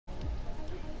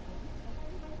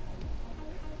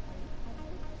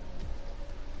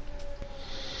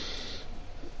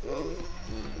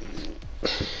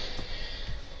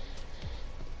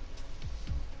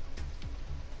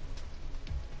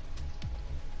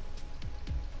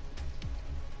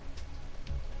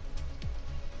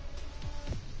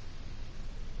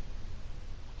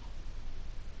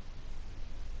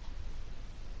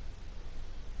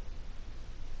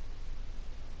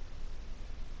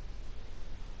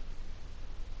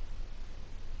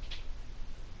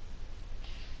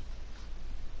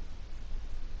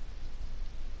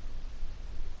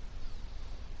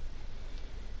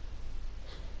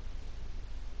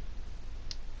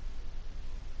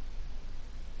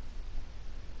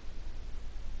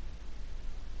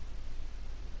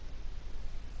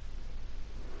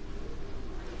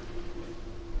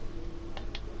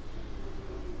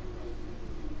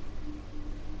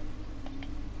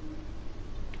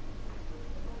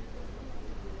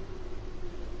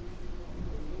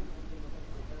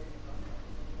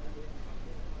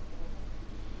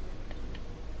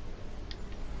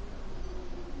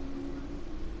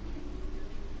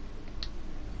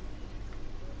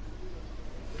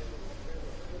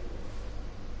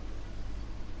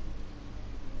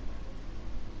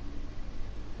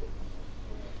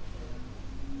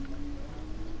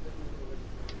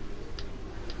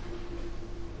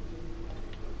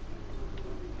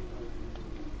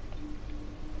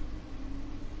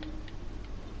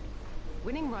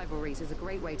Winning rivalries is a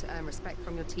great way to earn respect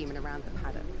from your team and around the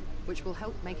paddock, which will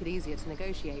help make it easier to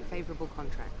negotiate favorable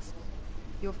contracts.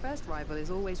 Your first rival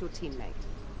is always your teammate,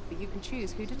 but you can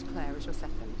choose who to declare as your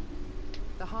second.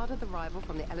 The harder the rival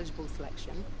from the eligible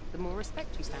selection, the more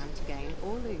respect you stand to gain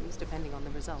or lose depending on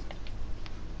the result.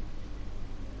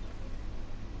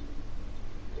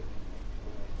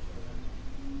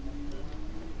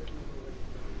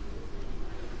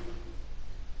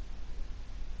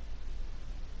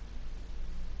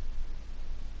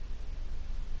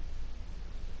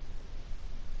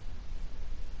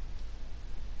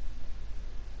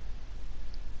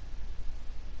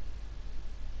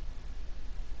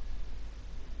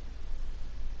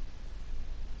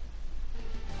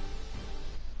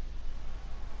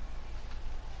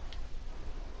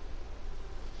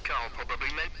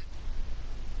 Probably, mate.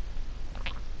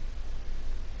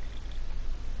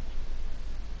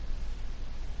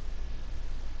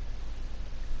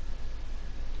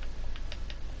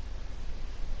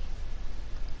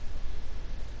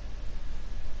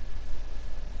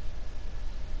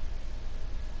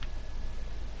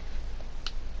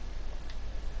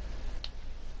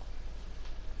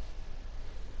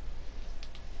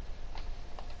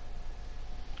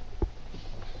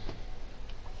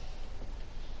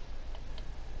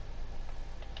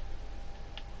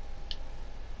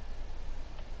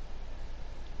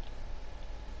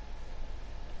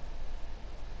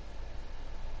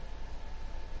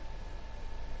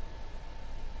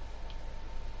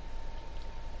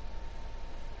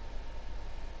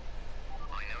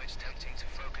 It's tempting to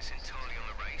focus entirely on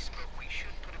the race, but we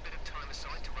should put a bit of time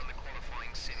aside to run the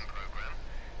qualifying sim program.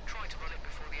 Try to run it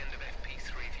before the end of Ep3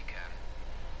 if you can.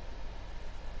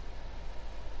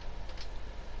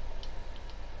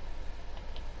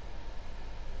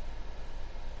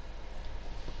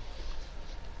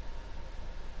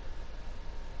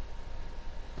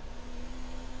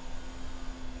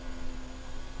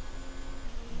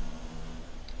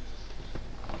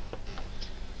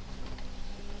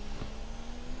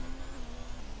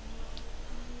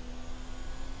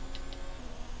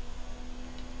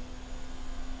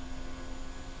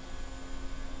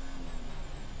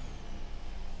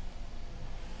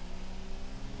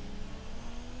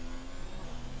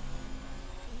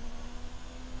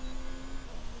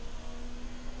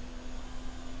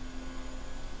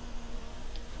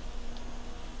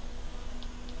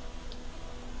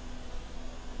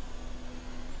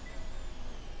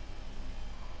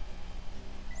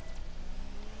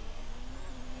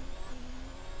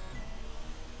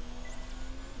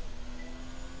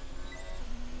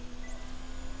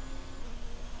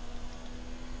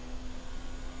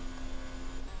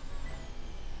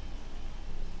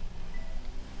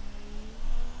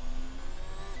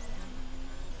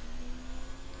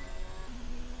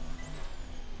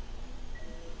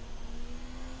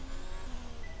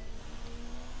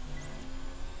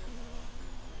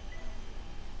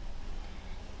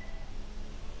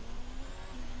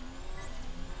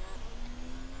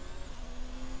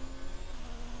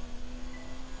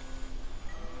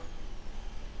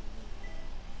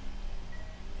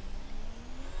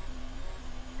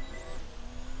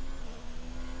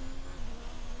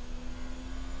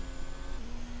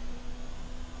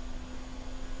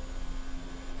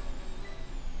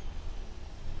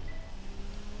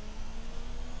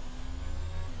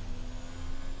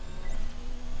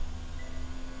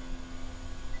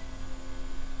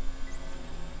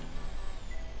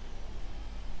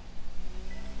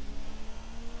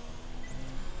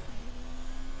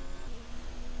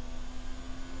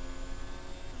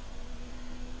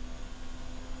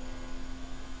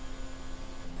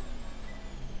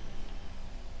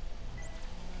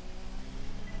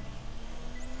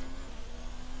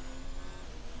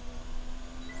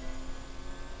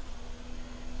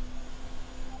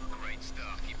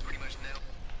 Stuff. You pretty much nailed.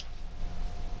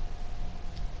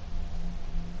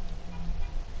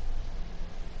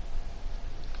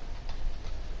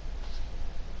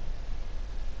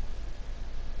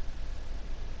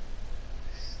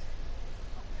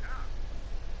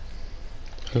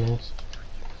 Hello.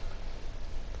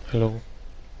 Hello.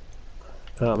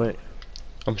 Oh, mate.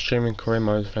 I'm streaming career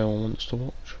mode if anyone wants to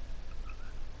watch.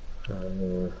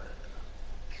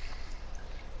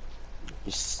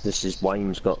 This is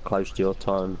Wayne's got close to your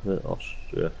time at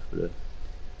Austria.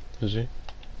 Is he?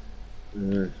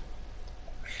 Done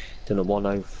a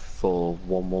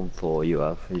 104.114 you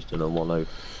have. He's done a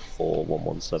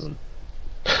 104.117.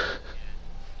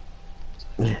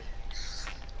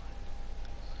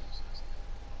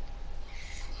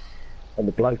 And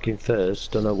the bloke in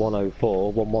first done a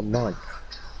 104.119.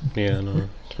 Yeah, no. Our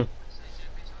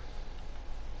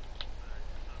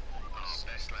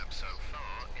best lap so far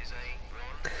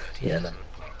Yeah, no.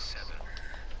 Part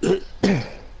 7.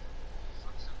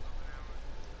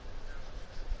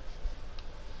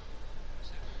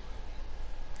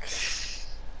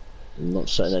 I'm not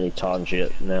setting any times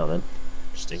yet now then,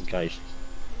 just in case.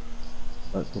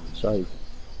 Don't fucking save.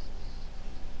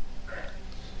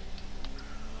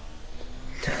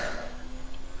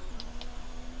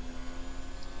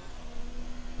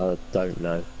 I don't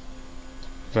know.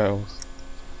 Vettel.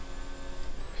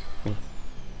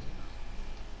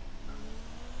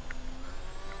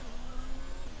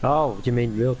 Oh, do you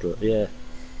mean real drill? Yeah.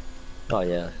 Oh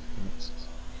yeah.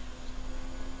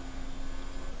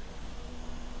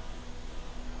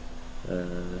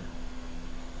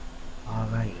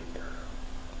 Alright.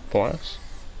 Bias?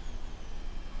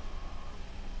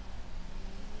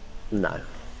 No,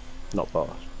 not boss.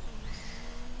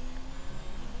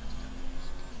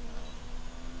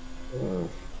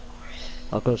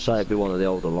 I've got to say it'd be one of the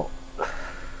older lot.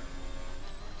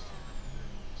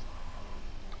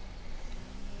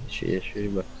 She is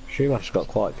Schumer. Schumacher's got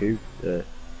quite a few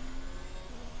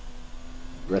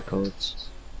records.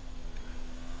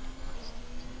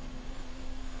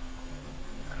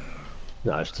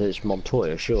 No, it's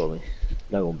Montoya, surely.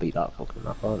 No one beat that fucking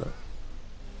map, I know.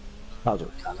 That was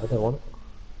at Canada, wasn't it?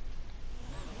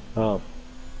 Oh.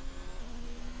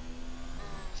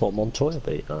 Thought Montoya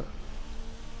beat that.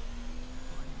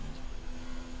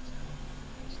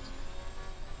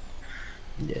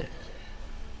 Yeah.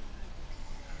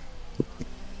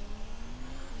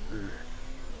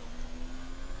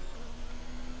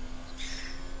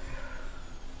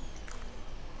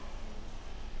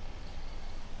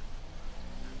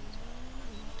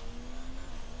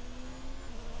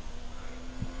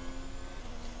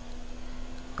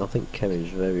 I think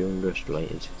Kevin's very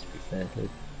underestimated, to be fair to him.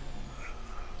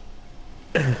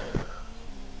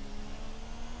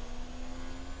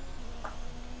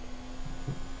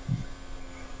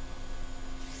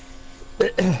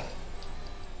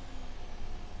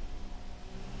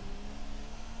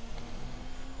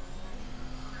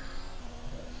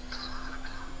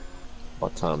 My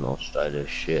time in Australia is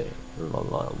shit. I'm on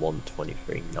like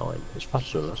 1:23.9. It's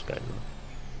faster than us going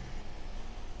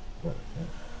now.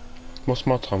 What's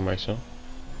my time, Racer?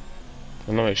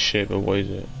 I know it's shit, but what is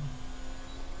it?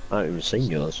 I haven't even seen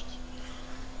yours.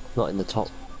 Not in the top.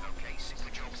 Okay,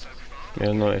 super job so far.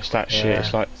 Yeah, no, it's that shit.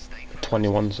 It's like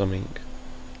 21 something.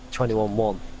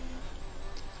 21.1.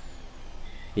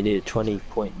 You needed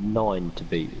 20.9 to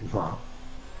beat Mark.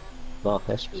 Mark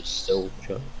S was still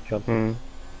jumping.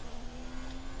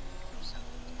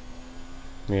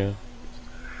 Yeah.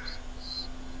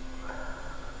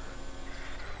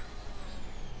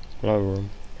 Lower him.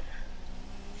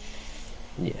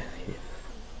 Yeah.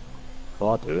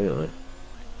 Well, I do anyway.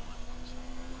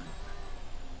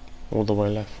 All the way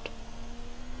left.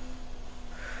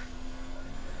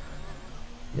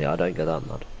 Yeah, I don't get that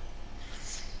mad.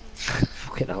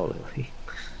 Fucking hell, Louis.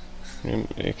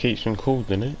 It keeps them cool,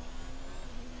 doesn't it?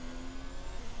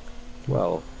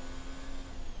 Well,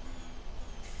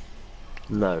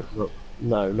 no,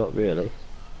 not really.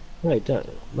 No, don't.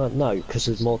 No, because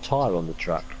there's more tyre on the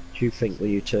track. Do you think when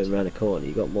you turn around a corner,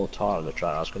 you got more tyre on the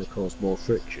track, that's going to cause more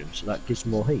friction, so that gives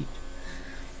more heat?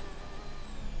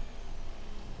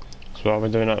 So I've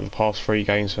been doing that the past 3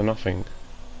 games for nothing.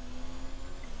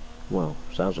 Well,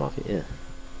 sounds like it, yeah.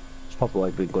 It's probably why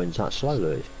we've been going that slow,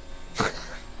 Louis.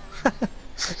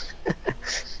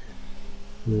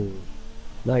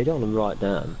 No, you don't want to write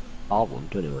down. I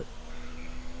wouldn't, anyway.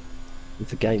 If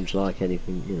the game's like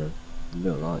anything, you know, in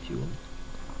real life you wouldn't.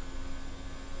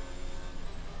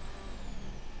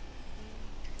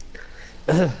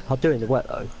 I'll do it in the wet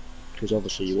though, because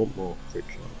obviously you want more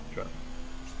friction on the track.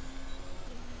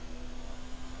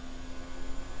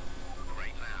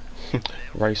 Great lap.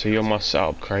 Racer, you're my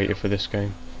setup creator for this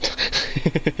game.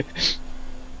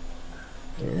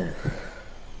 Yeah.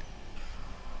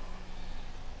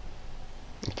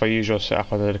 If I use your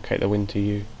setup, I dedicate the win to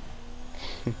you.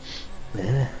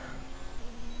 Yeah.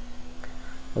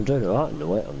 I'm doing alright in the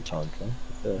wet on time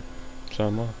trial. So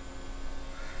am I.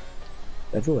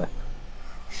 Everywhere.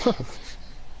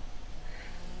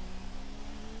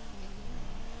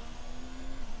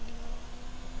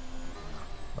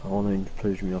 I want to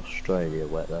include me Australia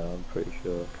wet though, I'm pretty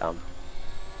sure I can.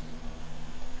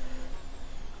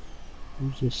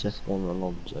 Who's this F1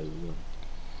 Alonso?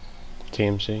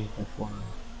 TMC. F1.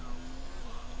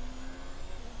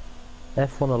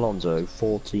 F1 Alonso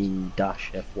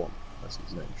 14-F1. That's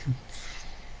his name.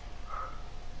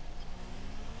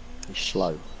 He's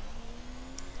slow.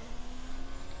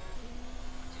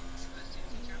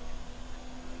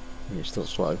 He's still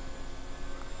slow.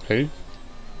 Who?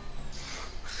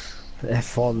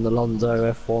 F1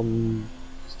 Alonso, F1.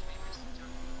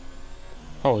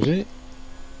 Oh, is it?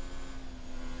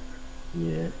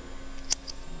 Yeah.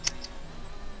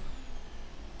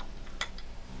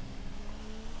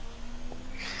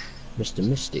 Mr.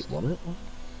 Mystic won it.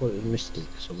 What was Mystic?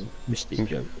 Something. Mystic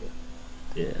Joker.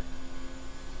 Yeah.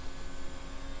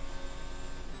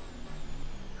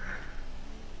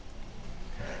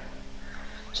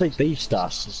 Say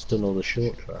B-Stars has done all the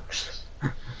short tracks.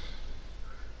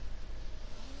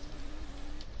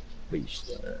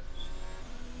 B-Stars.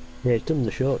 Yeah, he's done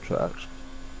the short tracks.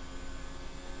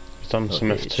 He's done Oh, some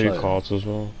yeah, F2 cards as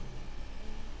well.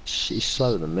 He's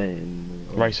slower than me.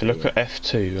 Racer, look at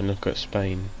F2 and look at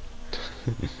Spain.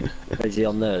 Is he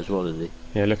on there as well, is he?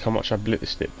 Yeah, look how much I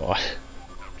blitzed it by.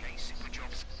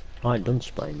 I ain't done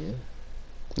Spain yet.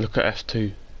 Look at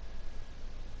F2.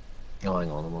 Oh,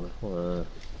 hang on, I'm on it.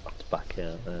 Have to back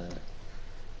out there.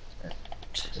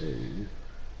 F2.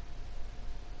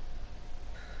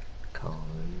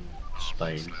 Carlin,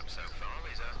 Spain.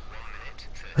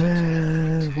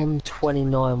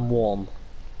 129.1.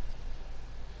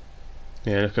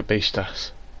 Yeah, look at B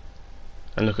stats.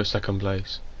 And look at second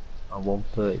place. I won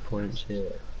 30 points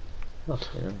here. Oh,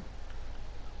 yeah.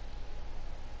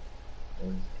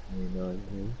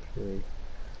 129.3.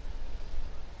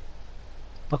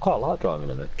 I quite like driving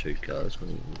them F2 cars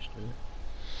when you used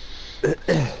to it.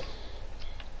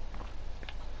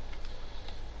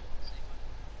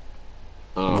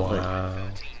 Wow.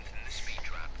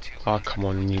 Oh, come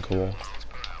on, you go off.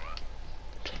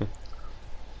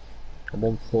 I'm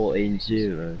on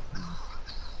 14.0.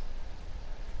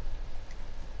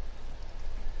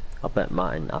 I bet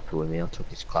Matt ain't happy with me. I took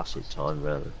his classic time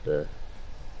round there.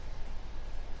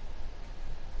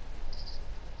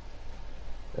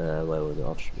 Where was it?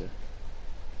 Austria.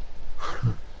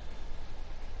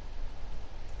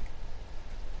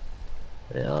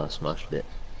 Yeah, I smashed it.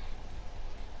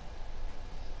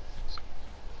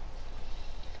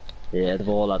 Yeah, they've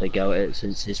all had a go at it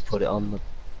since he's put it on them.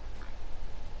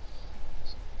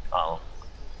 Oh.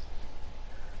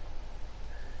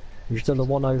 You've done a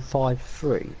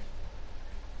 105.3?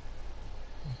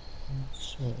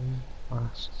 So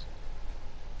fast.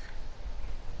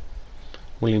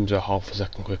 Williams are half a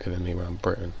second quicker than me around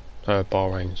Britain.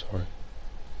 Bahrain, sorry.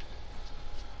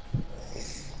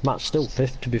 Matt's still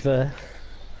 5th, to be fair.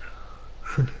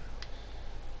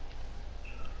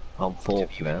 I'm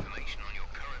 4th now.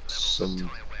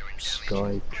 Some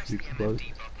Sky Trooper bloke.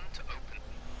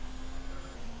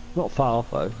 Not far off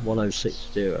though,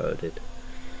 106.0 I did.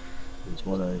 It's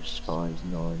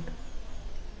 105.9.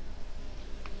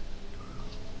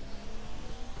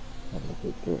 Have a look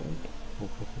at Britain. Oh,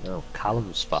 fucking hell.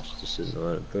 Callum's fastest in the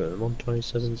road. Britain. I'm on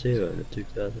 27.0 in a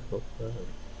 2004.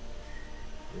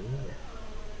 Yeah.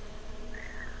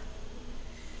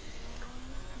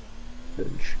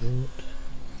 Good short.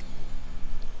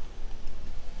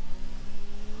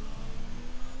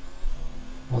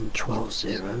 On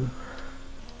 12.0.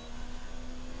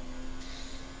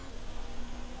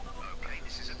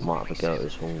 Might have a go at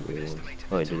this hungry one.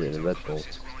 Oh, he did it in the Red Bull.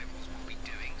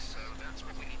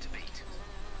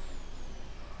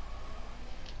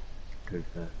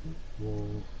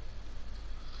 2004.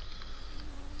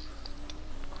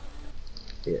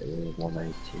 Yeah,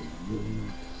 180.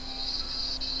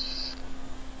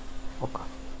 Okay.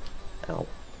 Ow.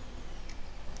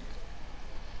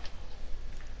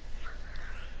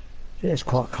 Yeah, it's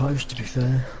quite close to be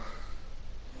fair.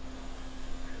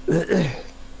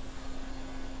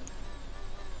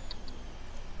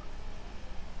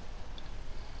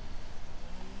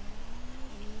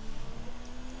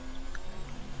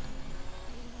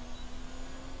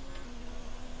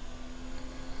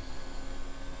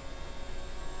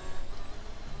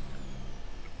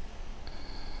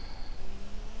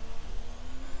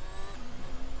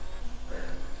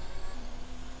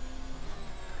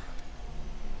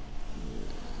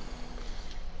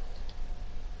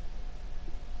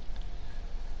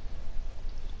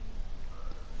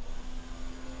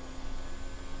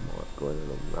 Go in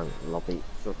the rank lobby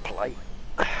for play.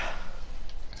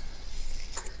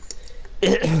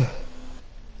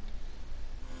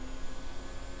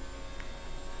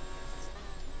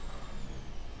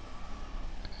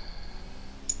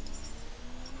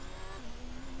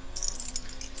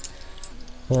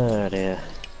 Oh dear.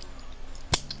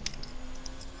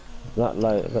 That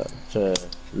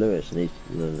Lewis needs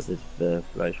to learn this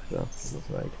racecraft, I'm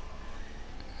afraid.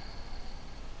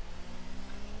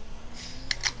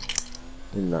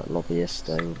 In that lobby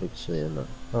yesterday with Big C and that.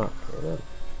 Oh, okay, then.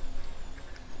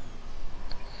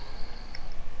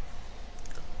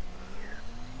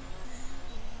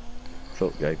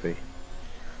 Fuck JP.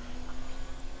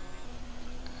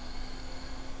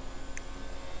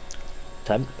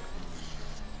 10th.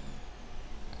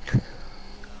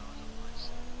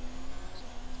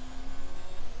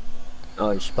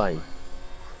 Oh, Spain.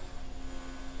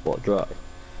 What, dry?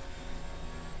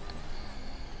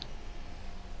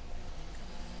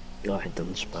 I had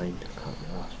done Spain. I can't be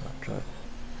asked that dry.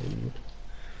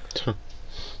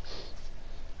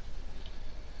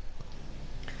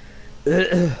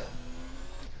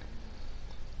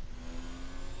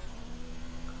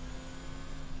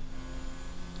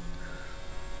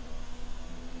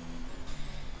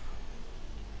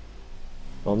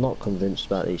 I'm not convinced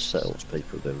about these settles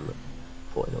people have been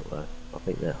putting up there. I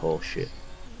think they're horse shit.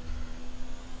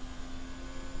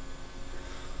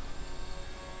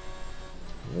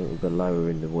 I think we've got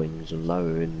lowering the wings and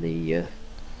lowering the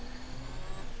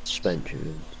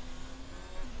suspension.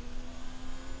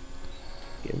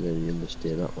 Getting rid of the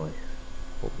understeer that way.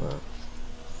 Up there.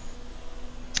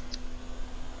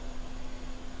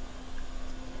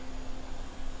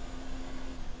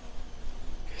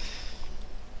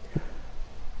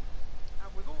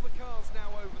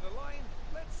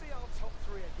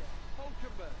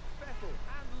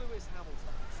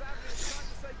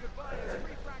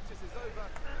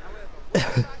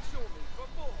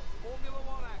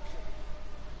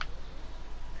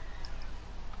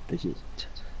 Visit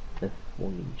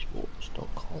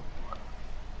f1esports.com.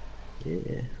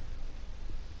 Yeah.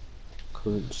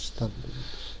 Current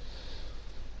standings.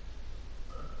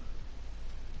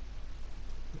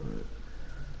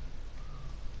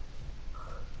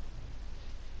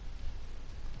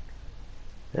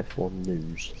 F1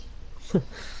 news.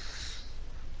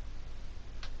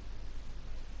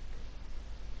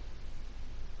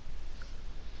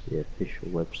 The official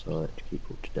website to keep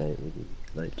up to date with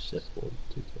the latest F1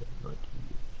 2019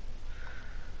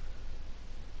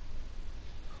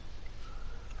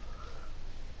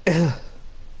 news.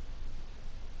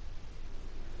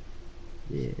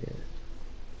 Yeah.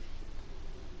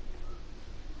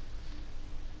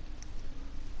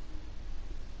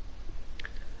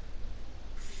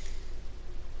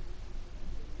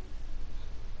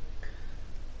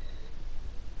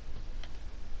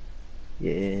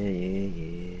 Yeah.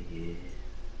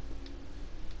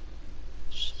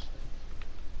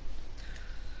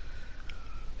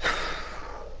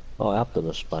 Oh, I have done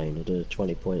a Spain. I did a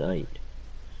 20.8.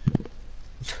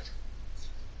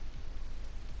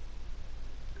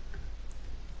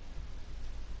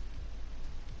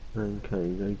 Okay,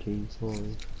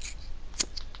 18.5.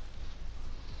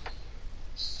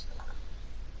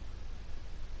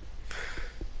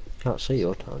 Can't see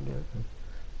your time, Joe.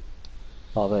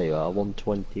 Oh, there you are,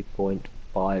 120.58.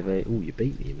 Oh, you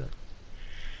beat me, man.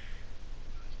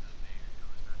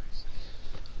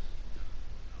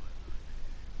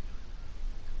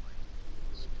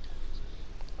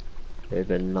 It would have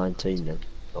been 19 then,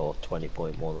 or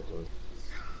 20.1 or something.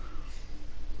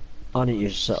 I didn't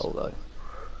use a settle though.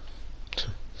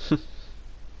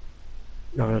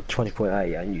 No, 20.8, I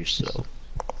didn't use settle.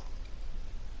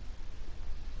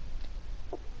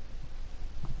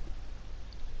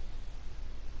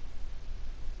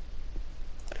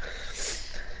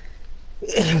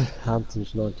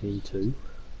 Hampton's 19.2.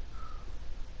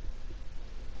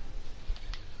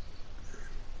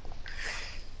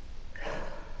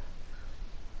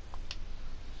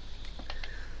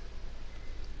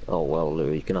 Oh well,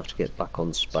 Louis, you're gonna have to get back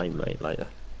on Spain, mate, later.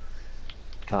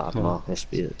 Can't have Mark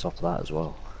Espy at the top of that as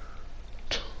well.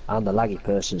 And the laggy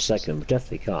person second, we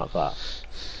definitely can't have that.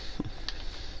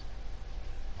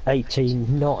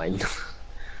 18.9.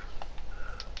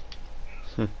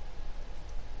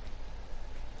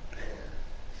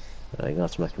 I'm gonna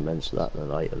have to make amends for that then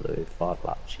later, Louis. 5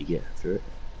 laps you get through it.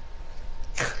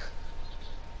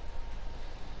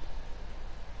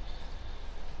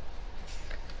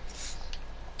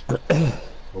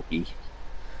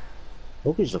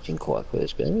 Huggy's looking quite good,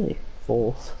 isn't he?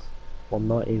 4th,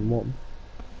 119.1.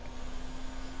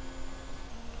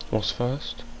 What's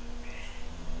first?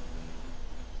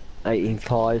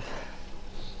 18.5.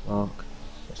 Mark.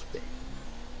 Must be.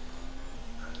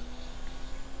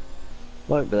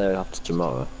 Won't be there after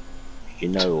tomorrow. You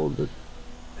know all the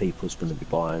people's going to be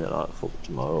buying it like for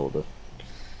tomorrow, all the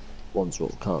ones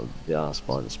that can't be asked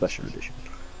buying the special edition.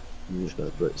 I'm just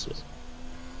going to blitz it.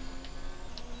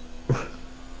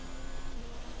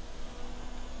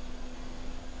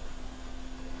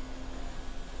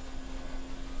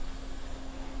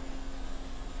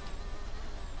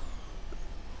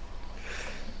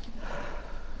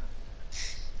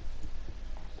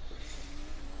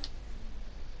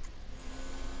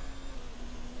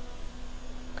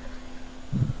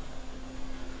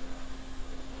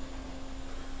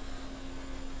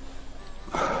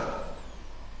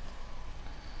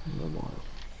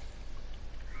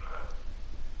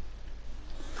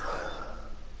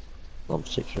 I'm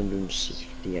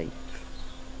 668.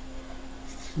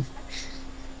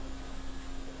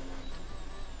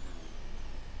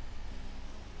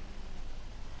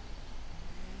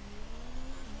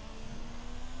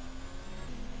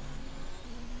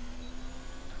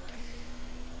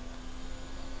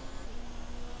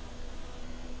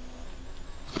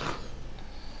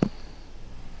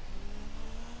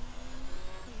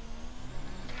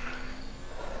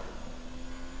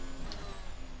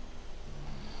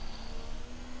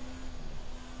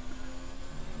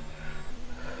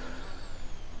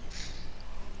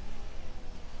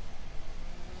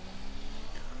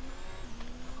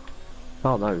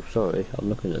 Oh no, sorry, I'm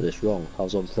looking at this wrong. I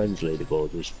was on Friends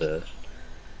leaderboard was first.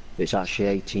 It's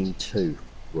actually 18-2,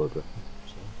 Rugger.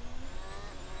 So,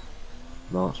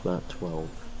 Mark's about 12.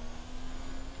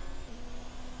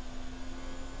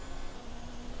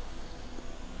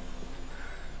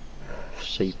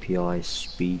 CPI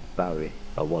speed Barry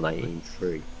at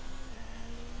 118.3.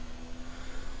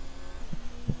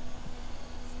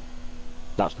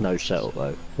 That's no settle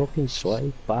though. Fucking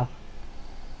slave, bah.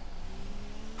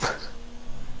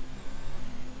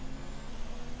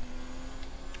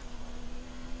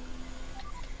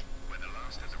 We're the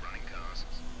last of the running cars.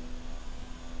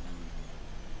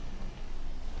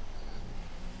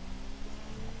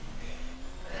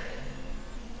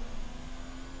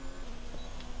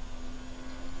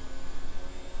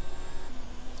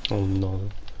 Oh no,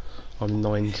 I'm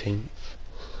 19th.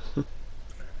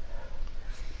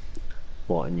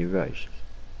 What, in your race?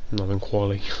 No, in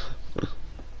quali.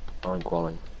 I'm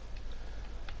qualling.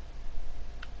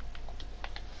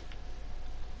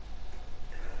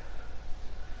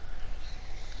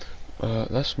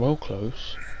 That's well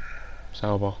close.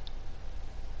 Sauber.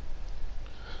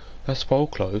 That's well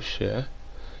close, yeah.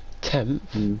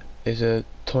 10th is a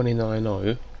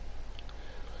 29.0.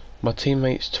 My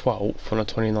teammate's 12th on a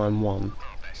 29.1. Our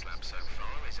best lap so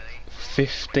far is a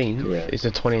 15th is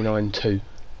a 29.2.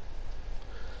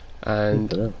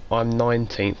 And I'm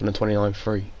 19th on a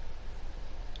 29.3.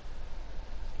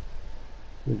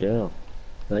 Yeah,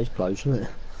 that's close, isn't it?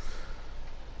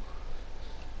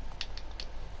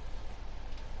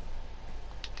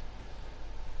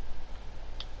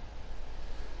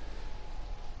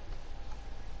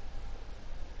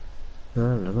 I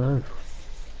don't know.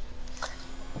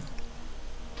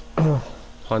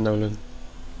 Hi Nolan.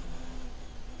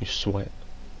 You sweat.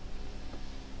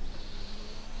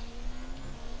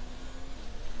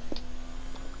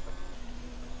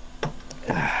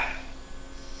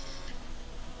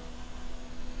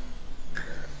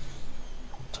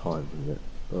 What time is it?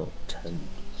 Oh, 10.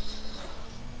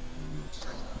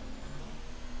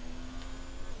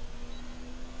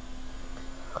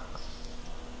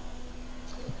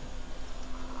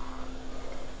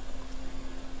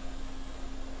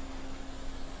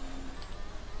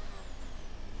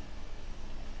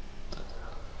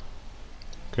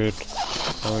 Good.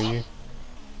 How are you?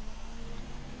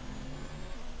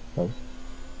 Oh.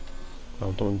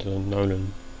 I'm doing the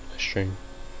Nolan stream.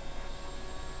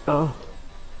 Oh.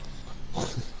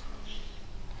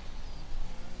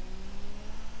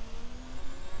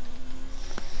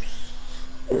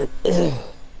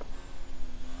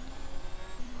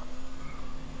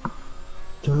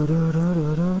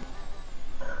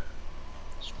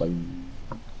 Spain.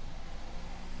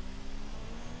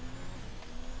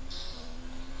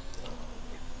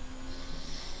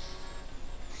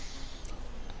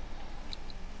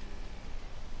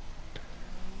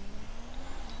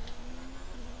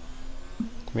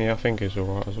 Yeah, I think he's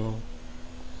alright as well.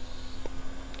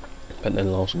 But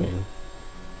then last game.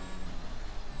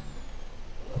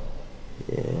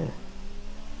 Yeah.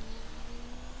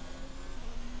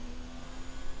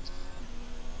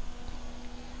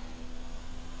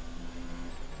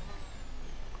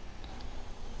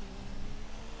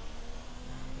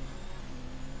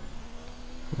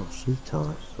 Well, she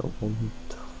ties at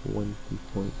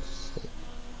 120.6.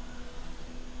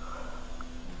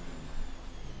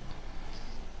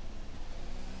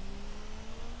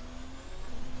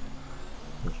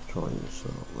 Let's try this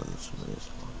out, let's see this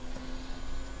one.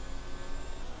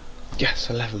 Yes,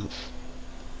 11th.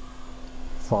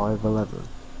 5-11.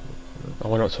 I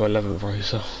went up to 11th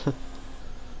racer.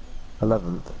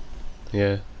 11th.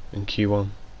 Yeah, in Q1.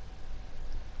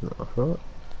 That's right.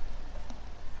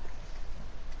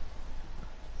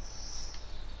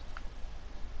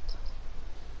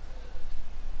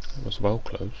 That was well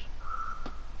close.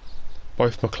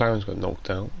 Both McLarens got knocked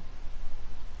out.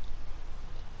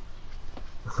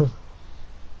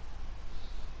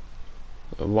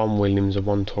 One Williams, and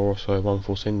one Toro, one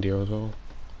Force India as well.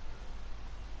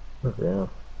 Yeah.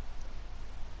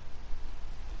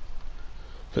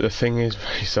 But the thing is,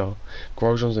 Racer,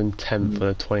 Grosjean's in 10th for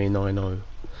the 29.0,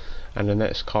 and the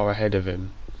next car ahead of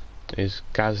him is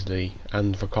Gasly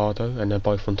and Ricciardo, and they're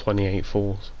both on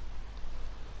 28.4s.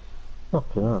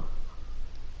 Fucking hell.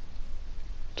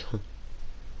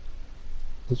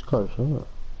 It's close, isn't it?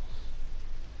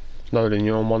 Nolan,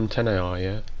 you're on 110 AI,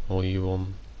 yeah? Or are you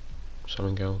on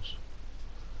something else?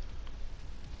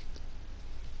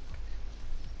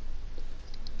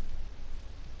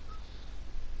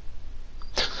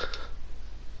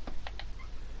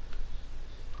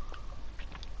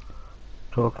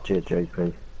 Talking to you, JP.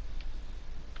 I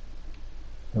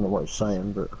don't know what he's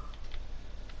saying, but...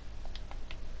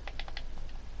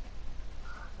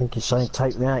 I think he's saying,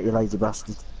 take me out, you lazy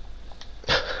bastard.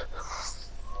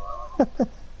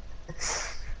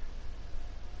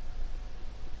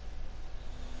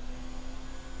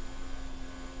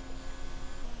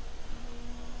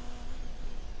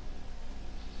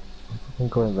 I'm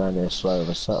going round here slow with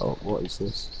a setup. What is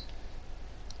this?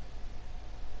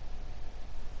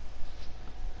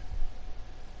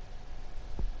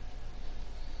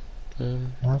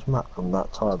 How's Matt from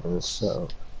that type of this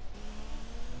setup?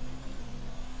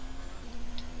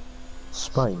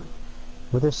 Spain.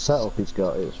 With this setup he's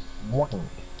got, it's wank.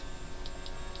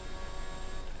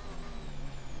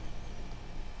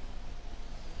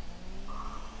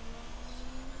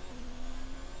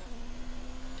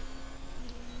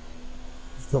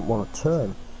 Just don't want to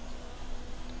turn.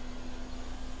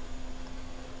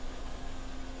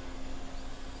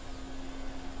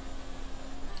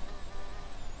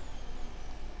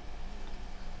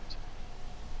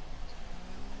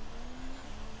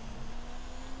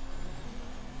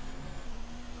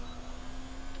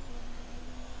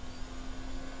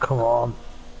 Come on.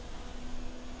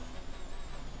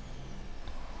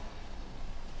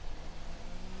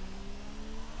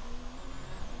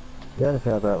 The only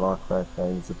thing I don't like about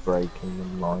games is the braking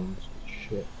and lines and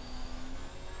shit.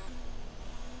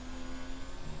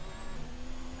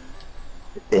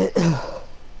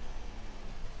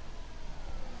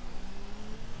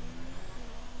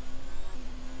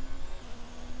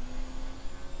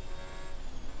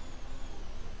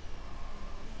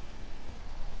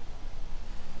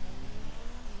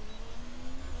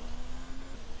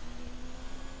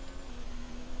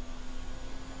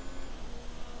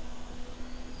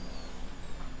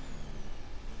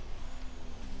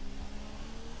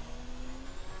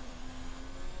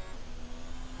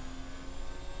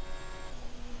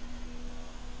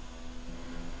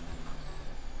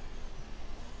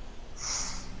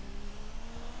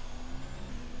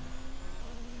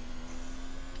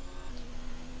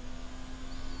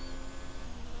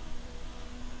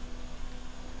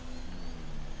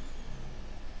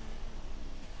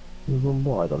 You run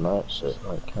wide on that exit,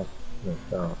 like can't make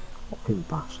that. Fucking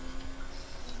bastard.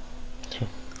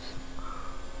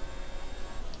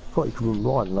 Thought you could run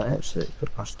wide on that exit, you could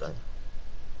have passed down.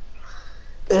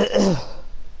 So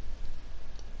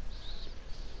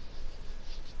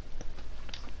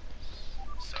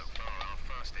far, our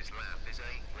fastest lap is a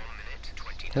 1 minute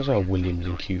 29. How's our Williams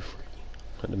in Q3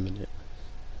 at the minute?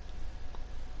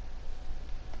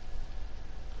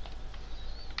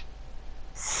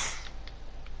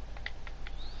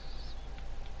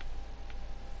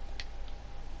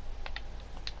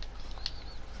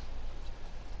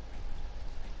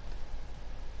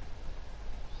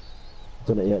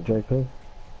 Done it yet, JP?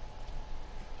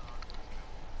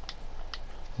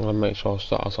 I'll make sure I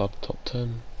start outside the top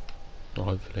 10,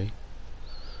 hopefully.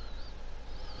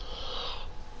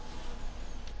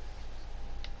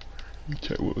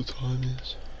 Check what the time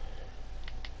is.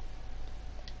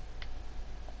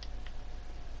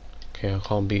 Okay, I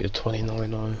can't beat a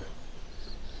 29.0.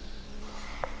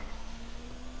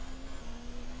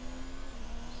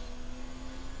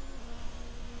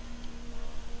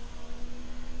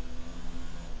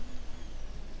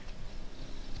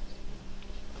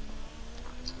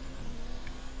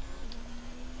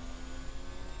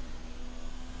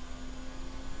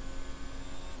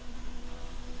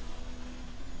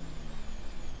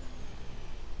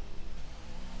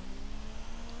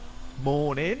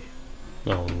 Morning.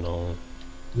 Oh no.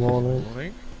 Morning.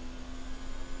 Morning.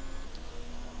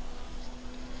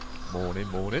 Morning,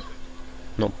 morning.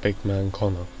 Not big man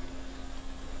Connor.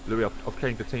 Louis, I've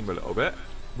changed the team a little bit.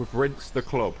 We've rinsed the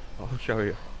club. I'll show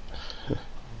you. I've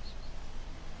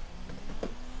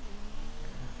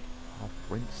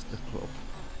rinsed the club.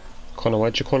 Connor,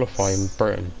 where'd you qualify in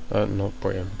Britain? Not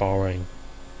Britain, Bahrain.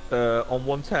 On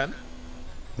 110,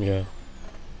 Yeah.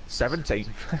 17th.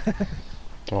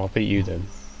 Oh, I'll beat you then.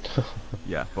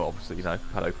 Yeah, but obviously, you know,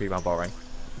 hello, P-Man Bahrain.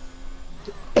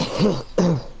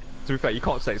 To be fair, you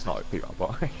can't say it's not P-Man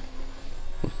Bahrain.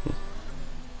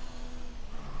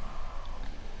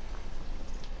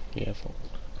 Yeah, fuck.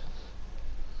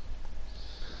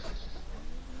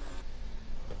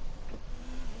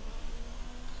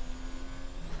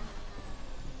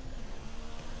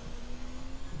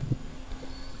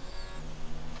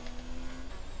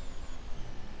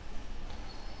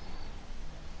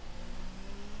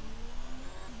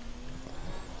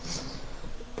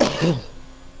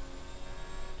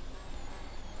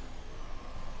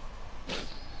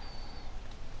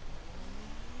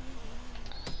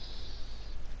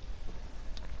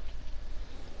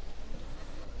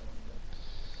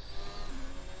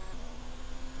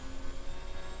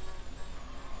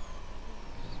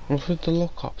 What's with the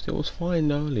lockups? It was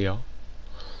fine earlier.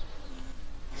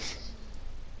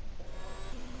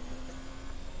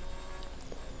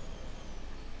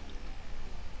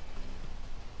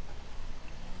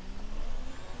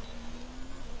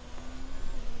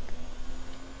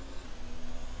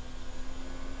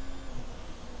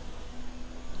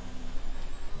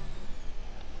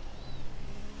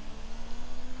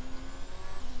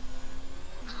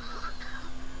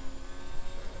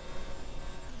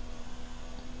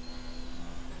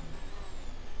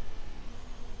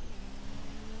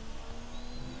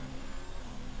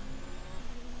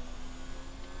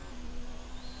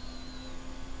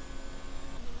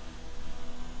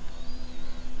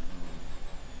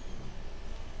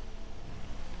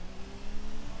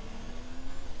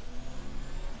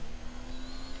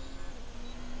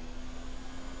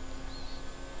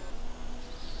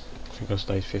 I think I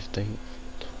stayed 15th.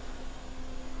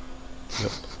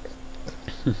 Yep.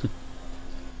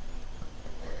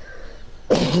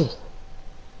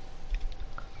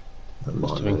 That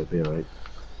might not be right.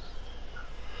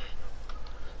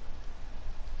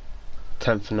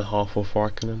 10th and a half off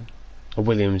Raikkonen.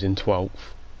 Williams in 12th.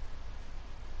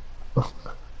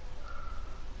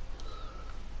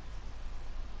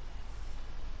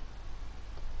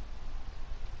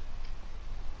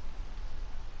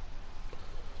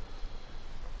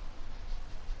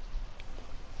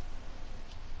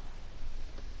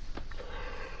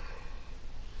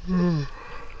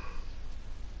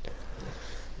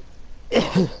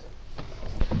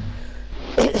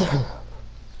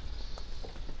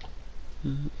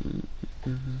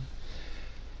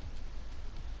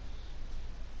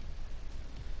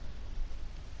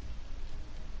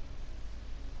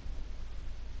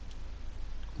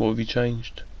 What have you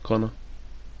changed, Connor?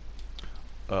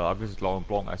 I guess it's Laurent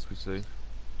Blanc SPC.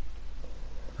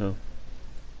 Oh.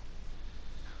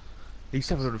 He's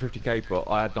 750k, but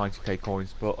I had 90k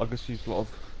coins, but I just used a lot of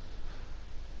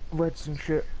reds and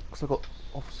shit, because I got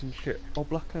obviously shit all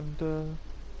black and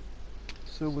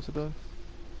silver today.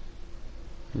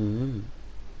 Mm.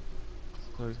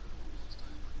 So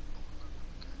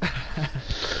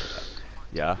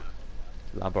yeah,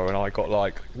 Lambo and I got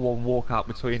like one walkout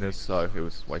between us, so it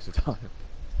was a waste of time.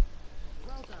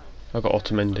 Well done. I got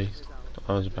Otamendi. Result.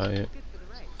 That was about it. Good for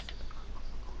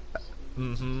the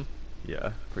race.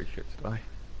 Yeah, pretty shit today.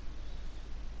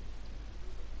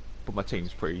 But my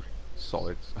team's pretty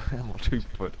solid, so I'm not too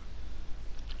good.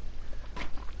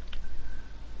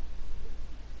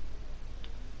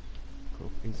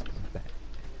 Cool, he's coming back.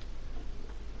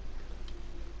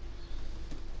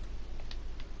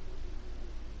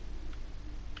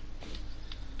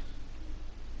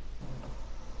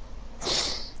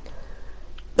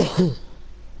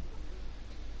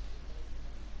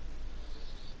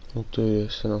 I'll do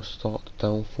this and I'll start the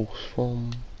downforce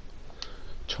from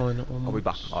China onwards. I'll be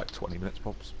back in like 20 minutes,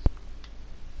 pops.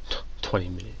 20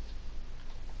 minutes.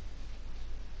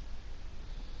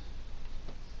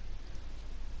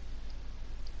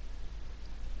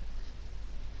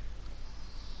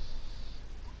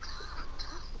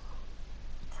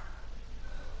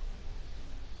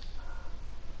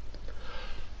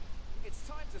 It's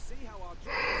time to see how our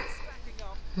drivers are stacking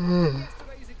up after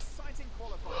yesterday's exciting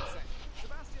qualifying session.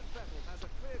 Sebastian Vettel has a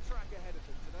clear track ahead of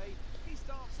him today. He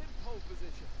starts in pole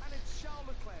position, and it's Charles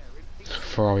Leclerc in P2.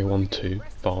 Ferrari won Moving 2, in the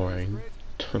rest of today's Bahrain. grid,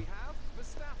 we have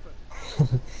Verstappen,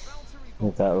 Hamilton, Valtteri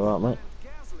Ain't that Bottas, right, mate? and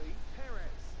Gasly,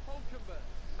 Perez, Hulkenberg,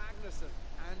 Magnussen,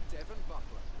 and Devon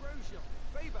Butler, Grosjean,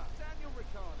 Weber, Daniel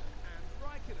Ricciardo, and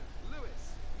Raikkonen, Lewis,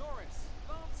 Norris,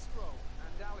 Lance Stroll,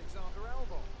 and Alexander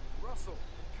Albon. Russell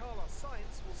and Carlos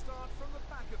Sainz will start from the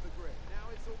back of the grid.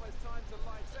 Now it's almost time to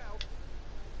lights out.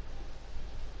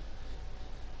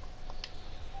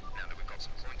 Now that we've got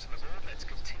some points on the board, let's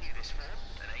continue this form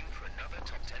and aim for another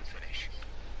top 10 finish.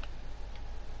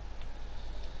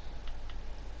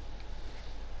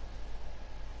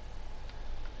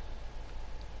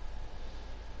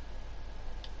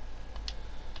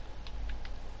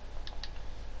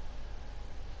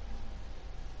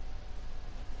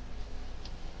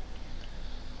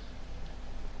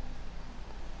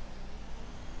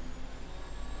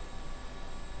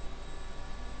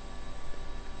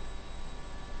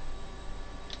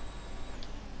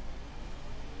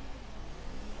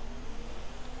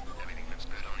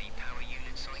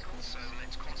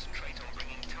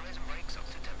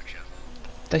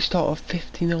 They start at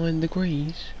 59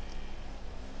 degrees.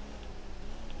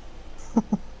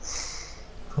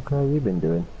 What have you been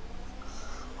doing?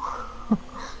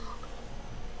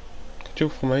 Get your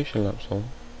formation laps on.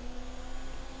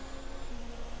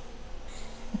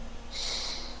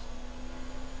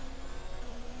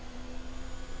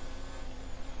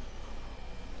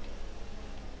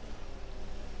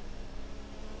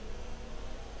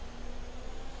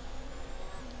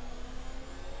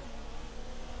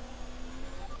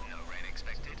 No rain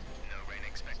expected. No rain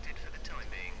expected for the time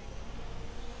being.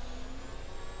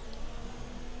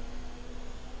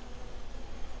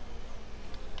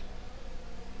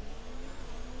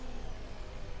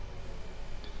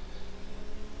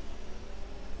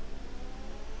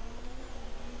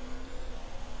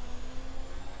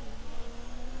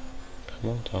 Come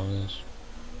on, tyres.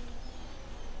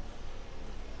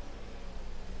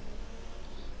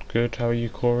 Good, how are you,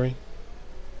 Corey?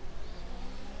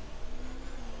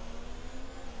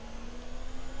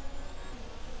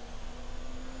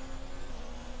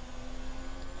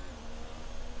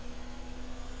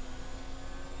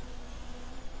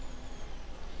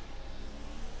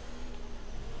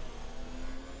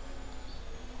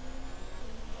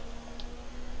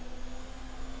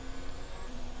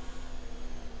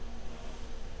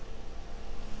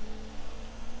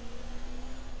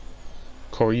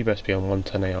 Corey, you best be on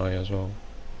 110 AI as well.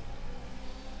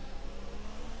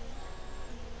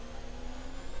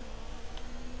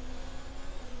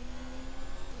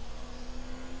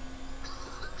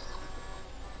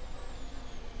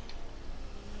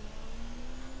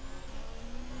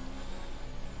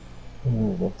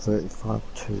 Oh,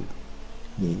 135.2.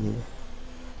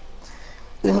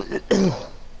 Yeah.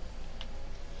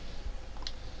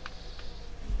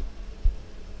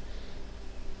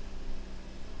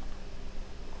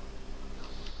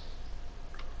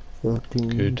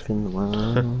 13th Good. in the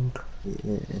world.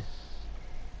 Yeah.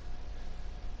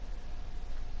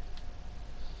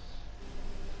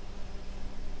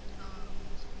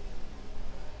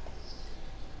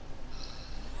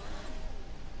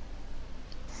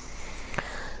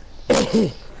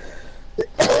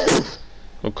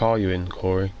 What car are you in,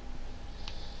 Corey?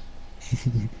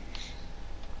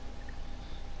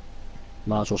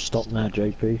 Might as well stop now,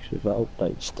 JP, so if that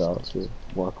update starts, we'll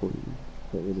work all you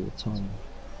get rid of the time.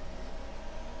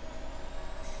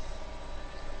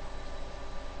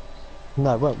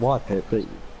 No, it won't wipe it, but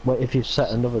well, if you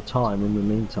set another time in the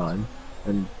meantime,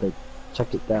 and they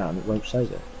take it down, it won't save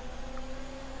it.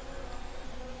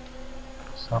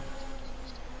 So.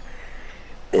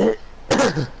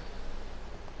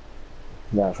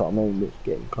 That's what I mean, it's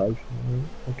getting close.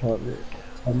 I can't do it.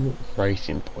 10 minutes.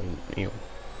 Racing Point, you.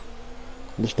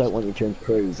 I just don't want you to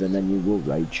improve and then you will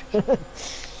rage. You'll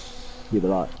be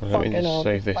like, Let me fucking just hell,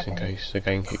 save this in fucking case the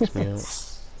game kicks me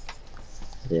out.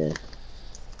 yeah.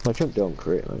 I shouldn't do on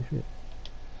career, mode, should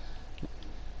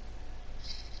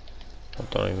I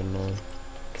don't even know.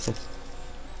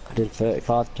 I did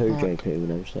 35 2 JP with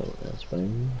no so that's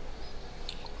fine.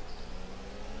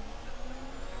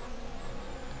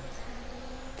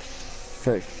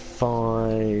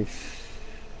 $35.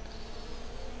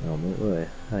 Oh, mate, where?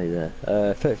 Hey there.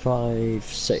 35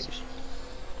 6.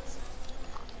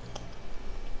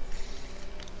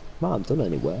 Man, I haven't done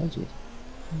anywhere, has he?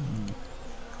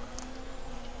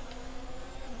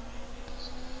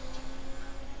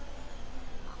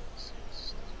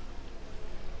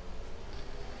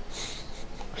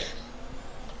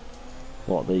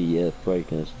 What, the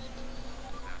breakers?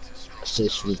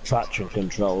 Assist with traction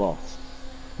control off.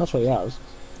 That's what he has.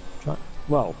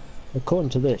 Well, according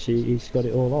to this, he's got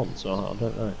it all on, so I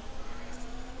don't know.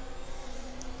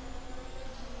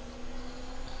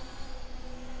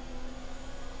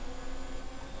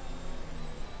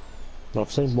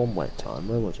 I've seen one wait time.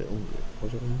 Where was it? 100?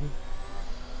 Was it 100?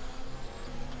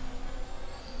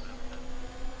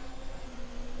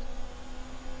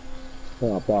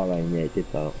 Oh, Bahrain, yeah, it did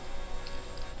that.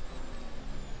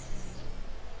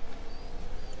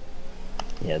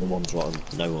 Yeah, the one's what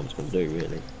no one's going to do,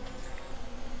 really.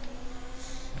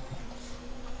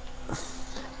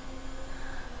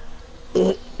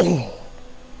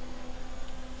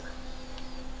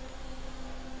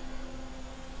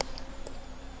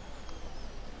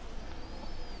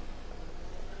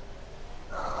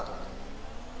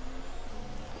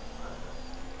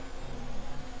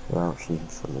 Well, she's in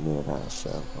front of me of that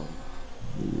circle.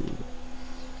 Yeah.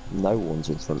 No one's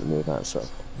in front of me of that circle.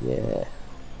 Yeah.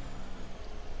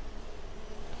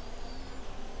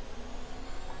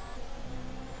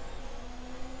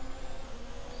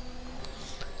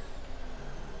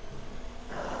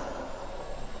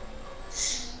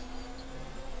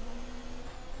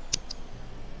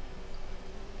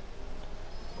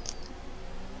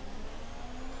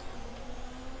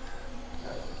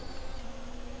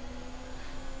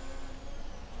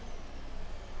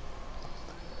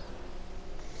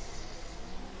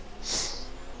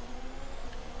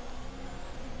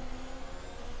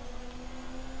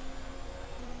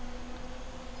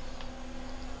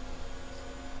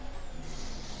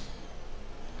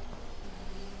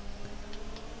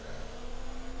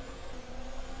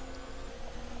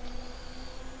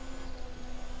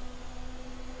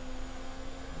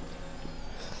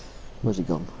 Where's he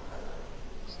gone?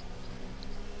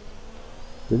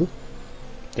 Did he?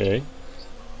 Did he?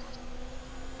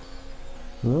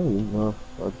 No, he didn't. No,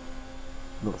 I'm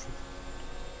not sure.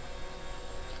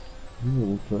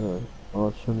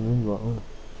 I'll send him in right away.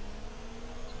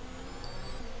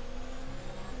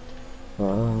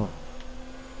 Ah,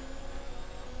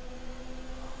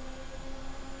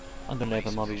 I'm gonna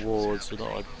open my rewards so that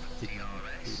I didn't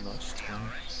do much today.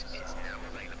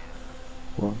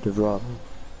 what, the driver?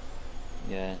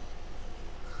 Yeah.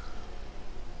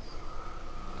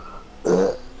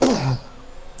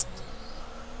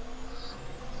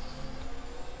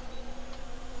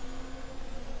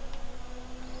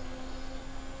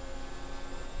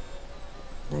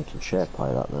 You can share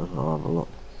play that then, I'll have a look.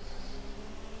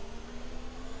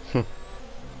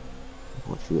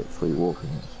 Once you get 3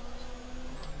 walk-ins.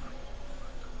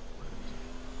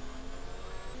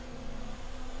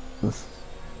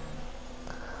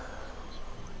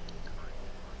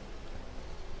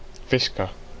 Visca.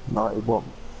 91.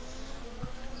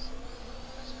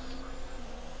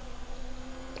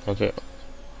 Was it?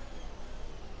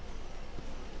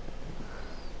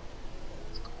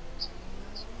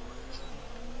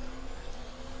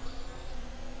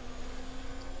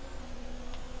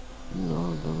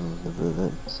 No, never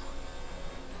event.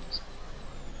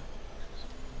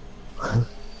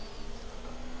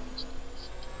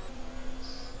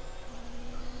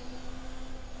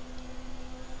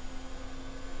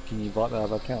 Can you invite my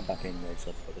other account back in there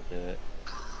so I've got to do it?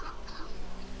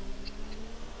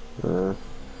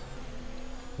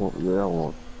 What was the other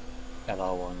one?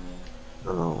 LR1, The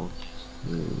other one.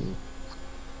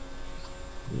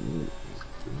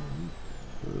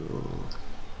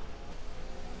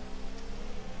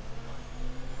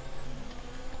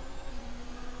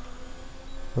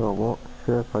 Oh, what?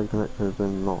 Share play connection has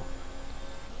been lost.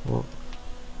 What?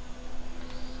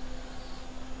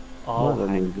 Oh, Might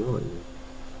hang have been joined.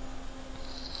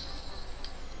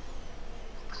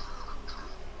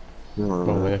 No,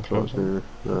 Wrong way no, to close them.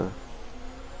 there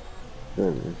it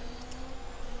is.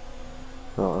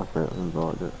 Oh, I think I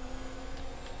invited it.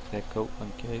 Okay, cool,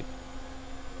 thank you.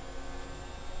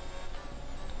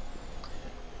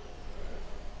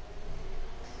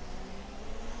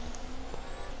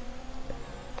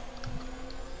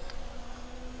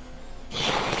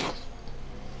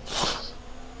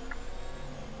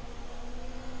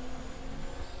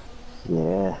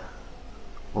 Yeah.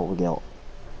 What we got?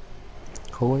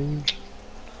 Coins?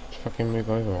 Fucking move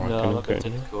over, I No, I'm can not going get to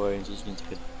take in. the coins, I'm just going to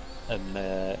take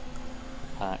a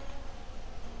pack.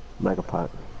 Mega pack.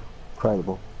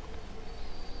 Tradable.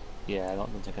 Yeah, I'm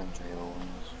not going to take entry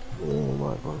ones. Yeah,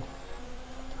 might well.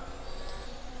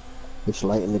 It's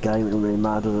late in the game, it don't really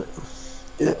matter, does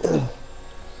it?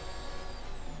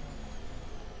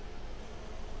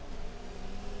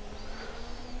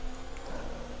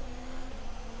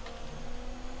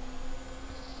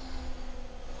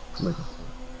 Mega.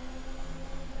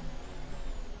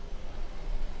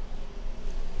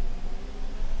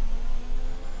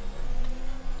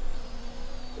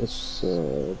 It's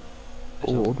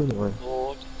board anyway.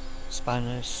 Lord,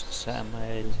 Spanish,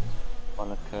 Samuel,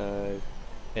 Monaco,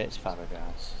 it's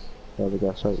Fabregas. The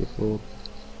gas 84.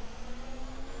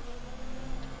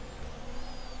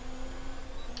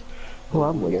 Oh,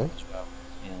 I'm with you. As well.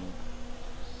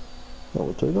 Yeah.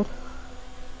 Not too bad.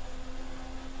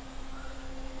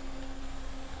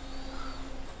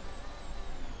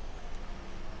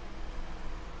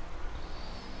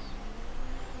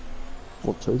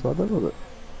 Not too bad, then, was it?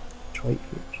 Trait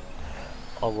chips.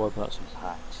 I'll open up some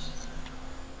packs.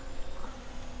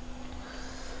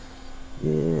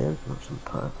 Yeah, got some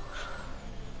packs.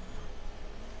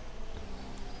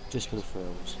 Just for the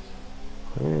thrills.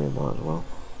 Yeah, might as well.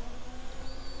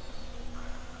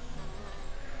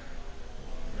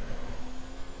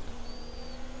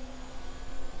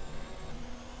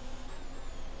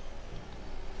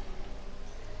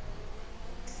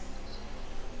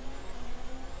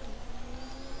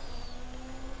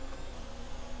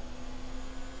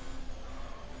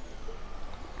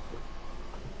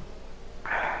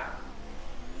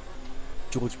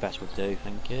 George Best would do,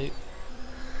 thank you.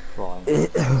 Right.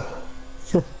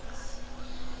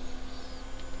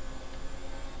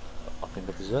 I think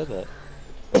I deserve it.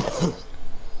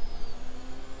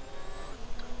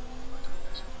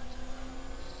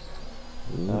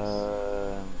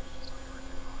 Um,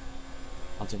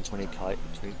 120 kite,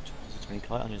 20 kite,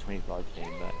 125 team,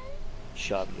 but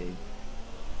shut up you.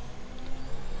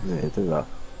 Yeah, do that.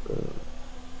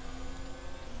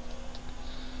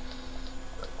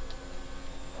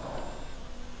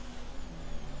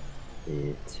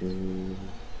 It's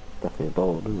definitely a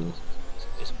bold, isn't it?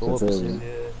 It's board, So, Brazilian,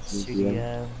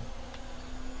 CDM.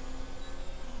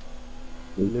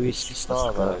 Luis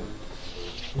Gustavo.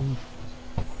 Mm.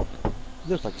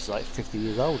 Looks like he's like 50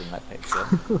 years old in that picture.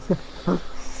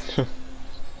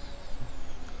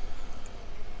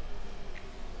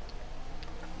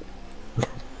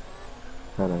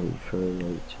 And 83,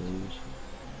 82s.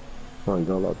 Oh, you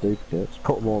got a lot of duplicates.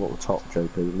 Put them all at the top,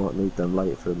 JP. You might need them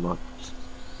later for my.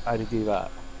 How do you do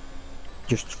that?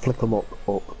 Just flick them up,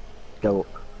 go up.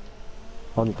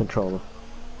 On your controller.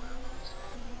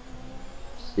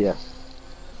 Yeah.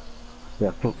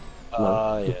 Yeah,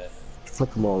 Yeah.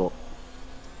 flick them all up.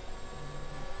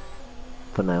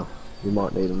 For now. You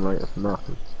might need them later for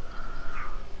nothing.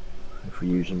 If we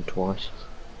use them twice.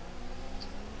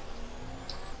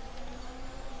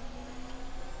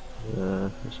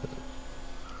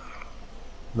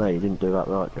 No, you didn't do that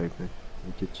right, JP.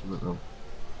 You did something wrong.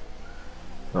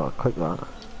 Right, click that.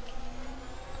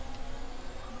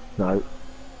 No.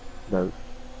 No.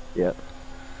 Yeah.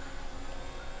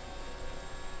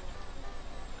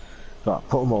 Right,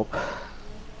 put them up.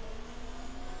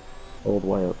 All the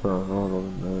way up there, rather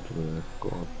than there to there. Go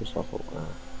on, just up there.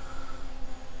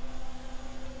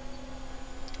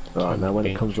 Right, now when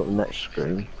it comes up the next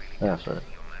screen, that's it.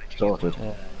 Sorted.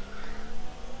 Yeah.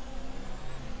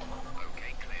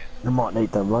 You might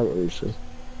need them later, you see.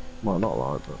 Well, not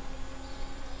like, but...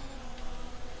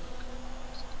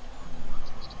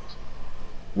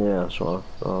 Yeah, that's what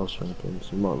I was thinking,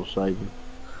 so you might as well save them.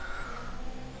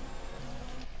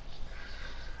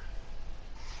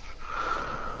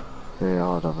 Yeah,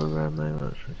 I'd have a rare name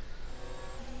actually.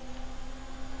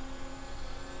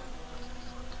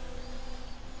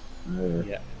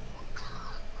 Yeah.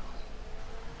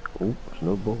 Oh, there's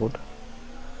no board.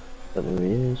 Don't know who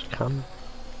he is, Cam.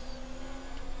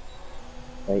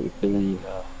 83.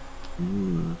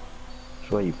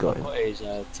 That's where you've got him. I've got his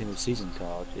team of season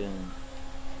card, yeah.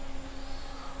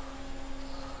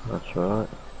 That's right.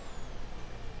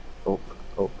 Up.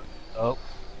 Oh,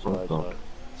 sorry, God.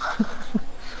 sorry.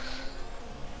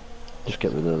 Just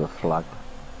get rid of the flag.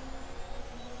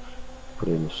 Put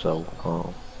it in the cell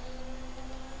pile.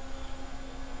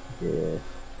 Yeah.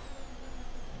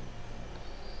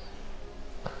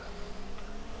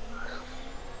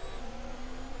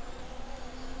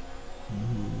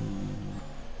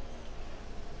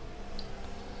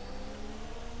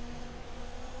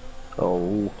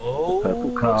 Oh, purple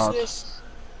what's card. this?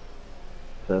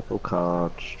 Purple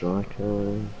card,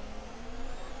 striker.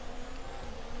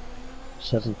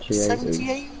 78.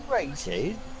 78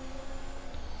 rated?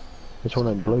 It's one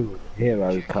of them blue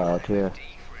hero cards, yeah.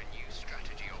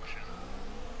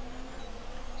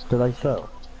 Do they sell?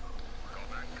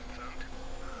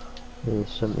 Yeah,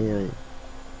 78.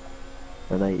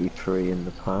 And 83 in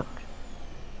the pack.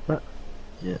 But,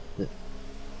 yeah.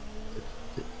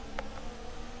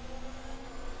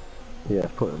 Yeah,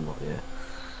 put him up,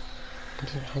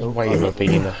 yeah. Waiver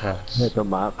being a hat. It doesn't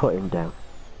matter, put him down.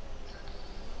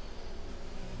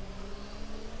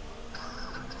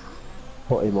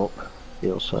 Put him up,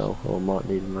 he'll sell, or might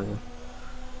need him later.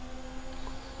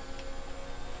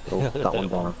 Oh, that one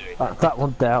down. That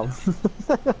one down.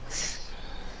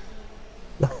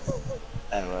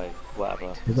 Anyway,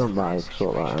 whatever. It doesn't matter,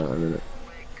 sort that out in a minute.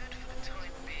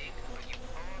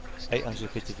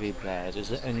 853 players. Is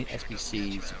there any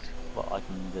SBCs what I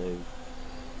can do?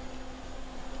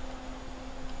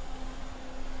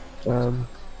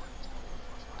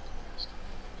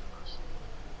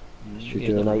 Should we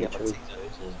do an 83?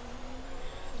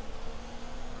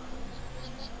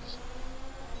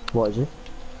 What is it?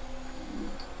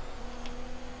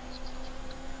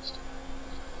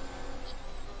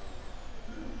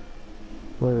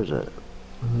 Where is it?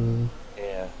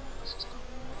 Yeah.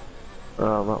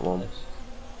 Oh, that one.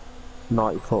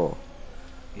 94.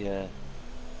 Yeah.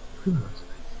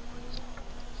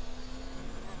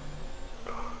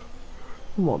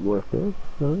 Might work it.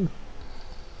 No.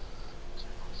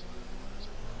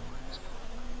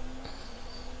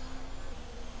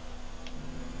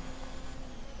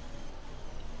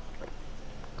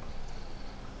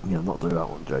 Yeah, I'm not doing that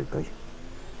one, JP.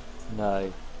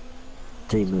 No.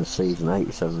 Team of the season,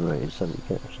 87 rated,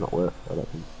 70k. It's not worth it, I don't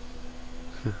think.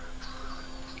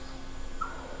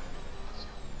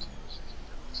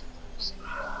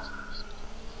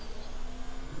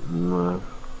 No.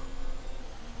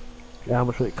 Yeah, how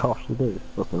much would it cost to do?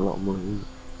 Nothing, a lot of money.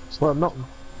 Well, not.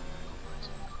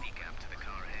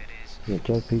 Yeah,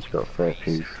 JP's got a fair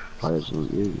few players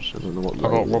that use. I don't know what. I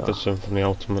got Robertson from the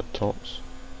Ultimate Tops.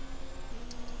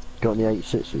 Got any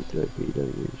 86 you do, but you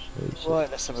don't use 86. Right,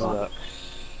 let's have a look.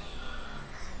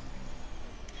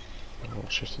 Oh,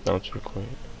 it's just down too quick.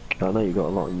 I know you got a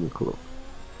lot in your club.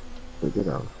 They did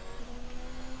have.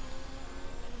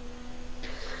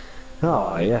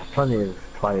 Oh yeah, plenty of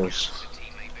players.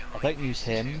 I don't use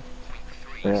him.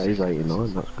 Yeah, he's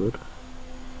 89, that's good.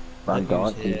 I Van don't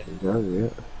use Dijk, he him. can go,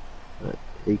 yeah.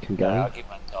 He can No, go. I'll give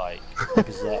Van Dyke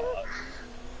because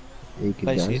He can go.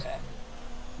 basically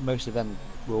most of them,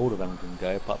 well, all of them can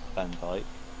go apart from Van Dyke.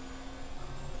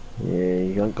 Yeah,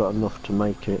 you ain't got enough to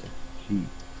make it.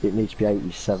 It needs to be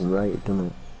 87 rated, doesn't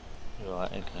it?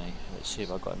 Right, okay. Let's see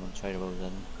if I got him on tradable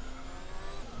then.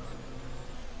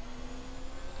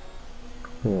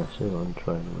 Yeah, see what I'm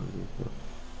trying to do.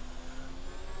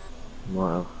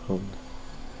 Might have some.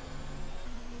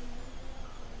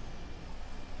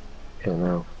 Okay,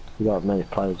 now. You don't have many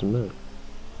players than me.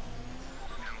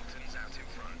 Hamilton's out in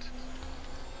front.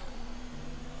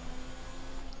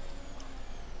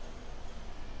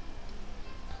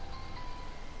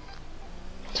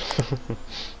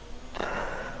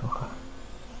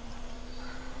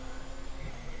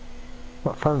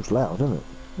 That phone's loud, isn't it?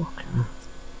 Okay.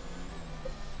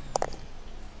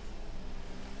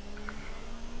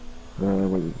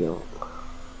 Where you go?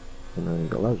 You know, you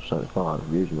got loads of 75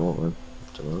 I'm using all of them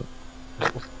tonight.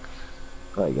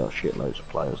 Oh, you got shitloads of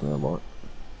players now, mate.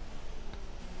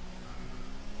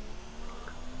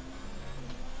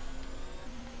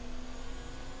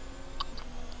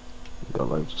 You got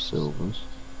loads of silvers.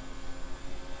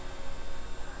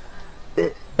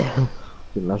 Get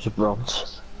loads of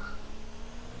bronze.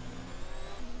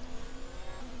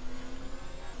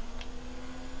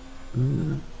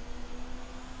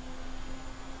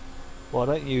 Well, I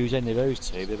don't use any of those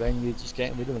two, but then you're just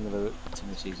getting rid of another team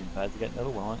of season pad to get another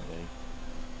one, aren't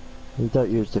you? You don't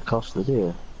use the Costa, do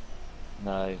you?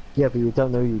 No. Yeah, but you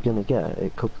don't know who you're going to get.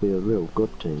 It could be a real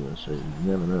good team this season.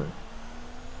 You never know.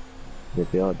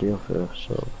 It'd be ideal for us,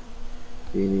 so...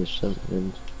 You need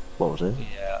something... What was it?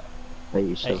 Yeah.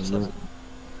 87 87. rated.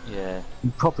 Yeah.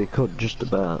 You probably could just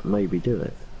about maybe do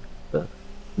it. But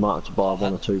you might have to buy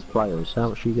one or two players. How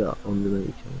much you got on the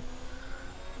league?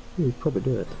 Yeah, you'd probably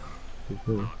do it.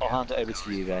 I'll hand it over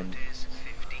to you then.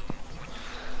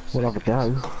 We'll have a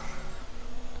go.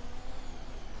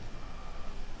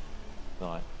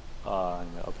 Right. I'll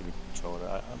be the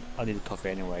controller. I need a coffee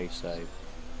anyway, so...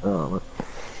 Oh, man.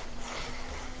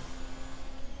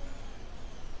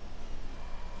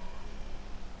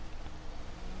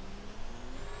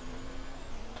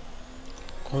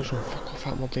 Corrosion, fuck off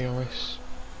out my DRS.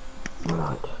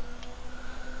 Right.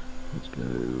 Let's go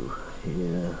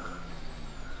here.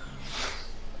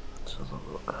 Let's have a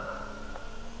look.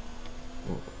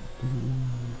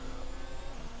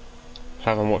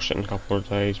 Haven't watched it in a couple of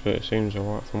days, but it seems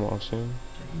alright from what I've seen.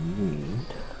 Need.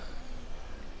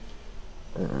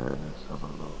 Let's have a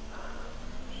look.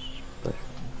 Specials.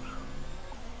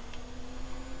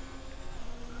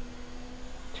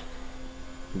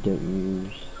 You don't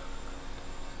use.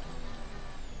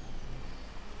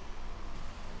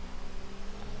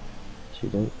 So you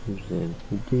don't use them.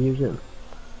 Do you use them?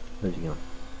 Where's he gone?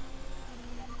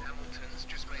 Hamilton's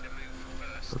just made a move for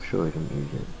first. I'm sure he doesn't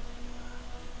use it.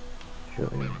 Sure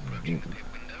he We're doesn't approaching use the it. pit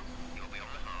window. You'll be on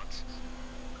the hards.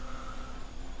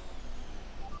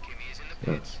 Kimmy is in the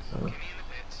Yeah, pits. Kimmy in the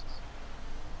pits.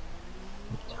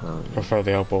 Italian. Prefer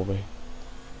the elbow B. We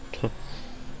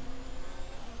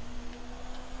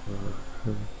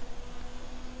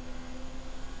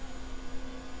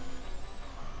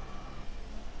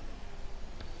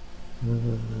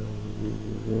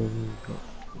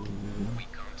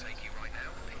can't take you right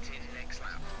now. Pit in next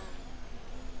lap.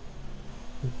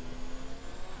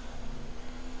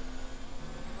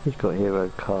 He's got a hero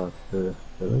card for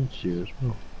Valencia as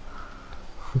well.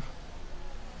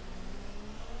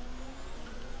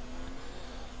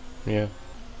 Yeah.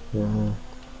 Yeah.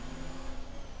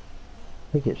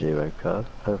 I think it's hero card.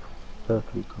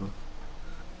 Purple card.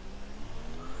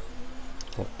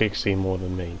 Well, Big C more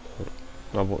than me, but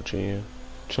I watch it,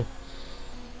 yeah.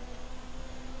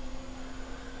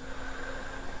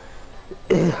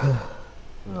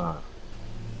 Right.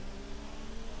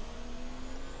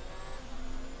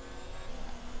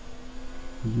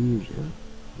 Use him?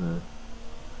 No.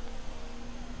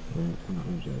 No, it's not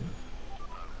use him.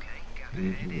 Okay, gap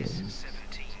ahead is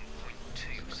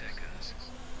 17.2 seconds.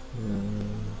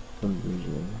 Don't use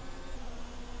him.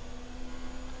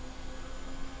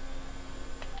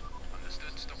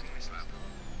 Understood. Stopping this lap.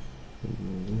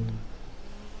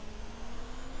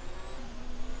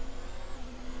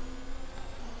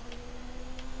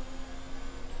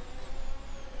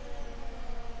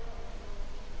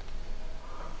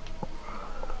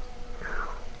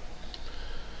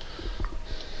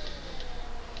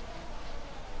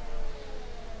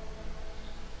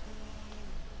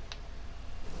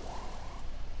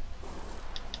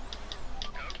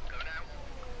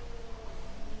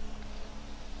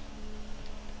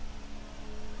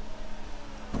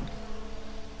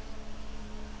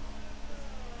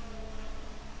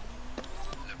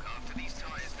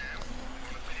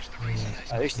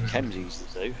 At least the chem's easy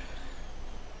to do.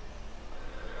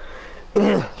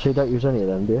 So you don't use any of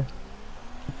them, do you?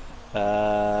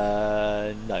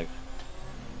 No.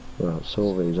 Right, so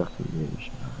all these I can use.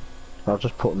 I'll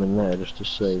just put them in there just to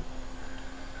see.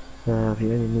 You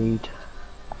only need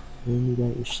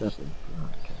 87.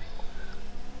 Right, okay.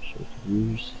 So we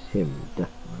can use him,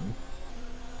 definitely.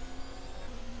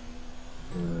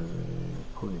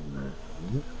 Put him there for a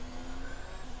minute.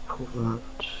 Put that.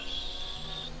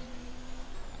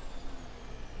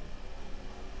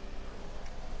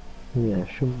 Yeah,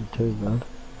 shouldn't be too bad.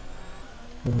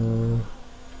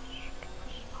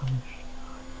 Spanish.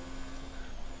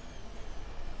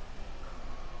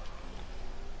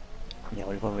 Yeah,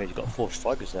 we've already got 4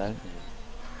 strikers there,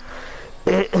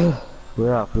 haven't we? We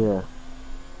have, yeah.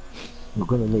 We're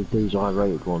going to need these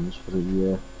high-rated ones for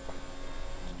the.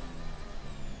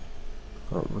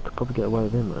 Oh, we could probably get away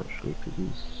with him actually, because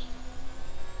he's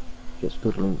gets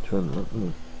good link to him, doesn't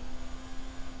he?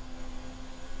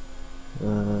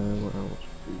 What else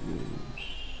do we use?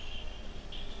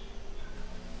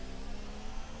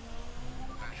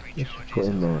 Let's just put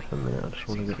him there for a minute. I just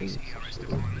want to get these.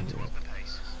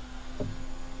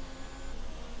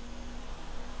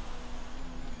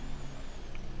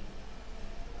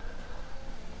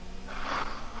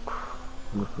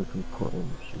 If we can put him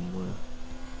somewhere.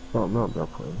 Oh, I might be able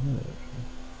to put him there actually.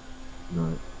 No,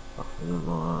 I don't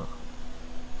like that.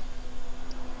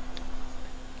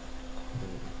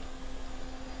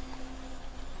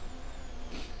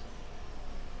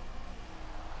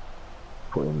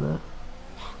 Put him there.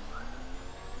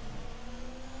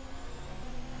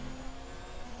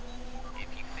 If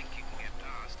you think you can get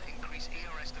past, increase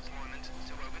ERS deployment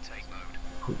to overtake mode.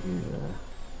 Put you there.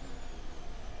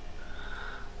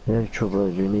 The only trouble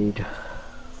is you need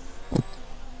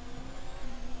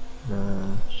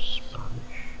Spanish.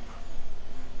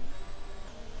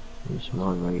 Need some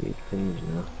high-rated things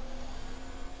now.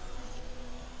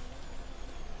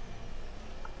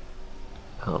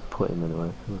 Can't put him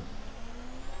anyway.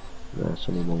 There's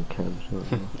only one cam, so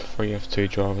 3 F2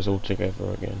 drivers all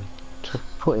together again.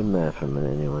 put him there for a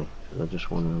minute anyway. I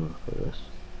just want to look at this.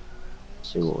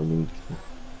 See what we need to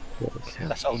get the cam.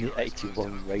 That's only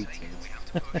 81 rating.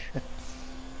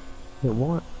 Yeah,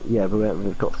 what? Yeah, but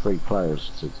we've got 3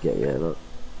 players to get here. Look,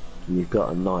 you've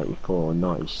got a 94,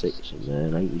 96 in there,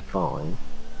 an 85,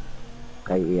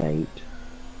 88,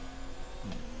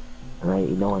 and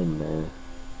 89 there.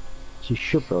 So you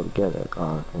should be able to get it.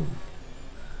 I think.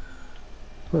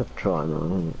 We'll try now,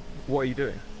 isn't it? What are you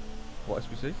doing? What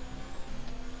SBC?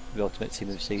 The ultimate team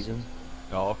of the season.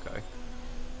 Oh, okay.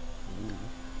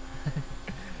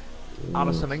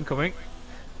 Allison incoming.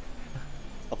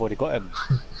 I've already got him.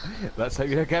 Let's hope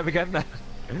you don't get him again then.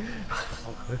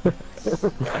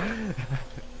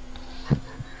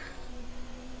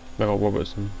 I got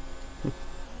Robertson.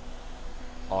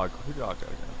 Oh, who did I get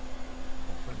again?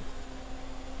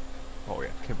 Oh yeah,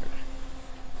 Kimmich.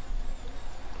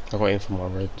 I got in for my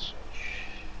Reds.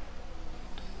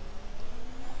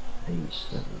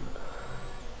 87.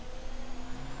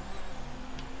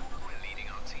 We're leading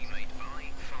our teammate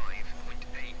by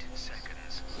 5.8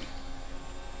 seconds.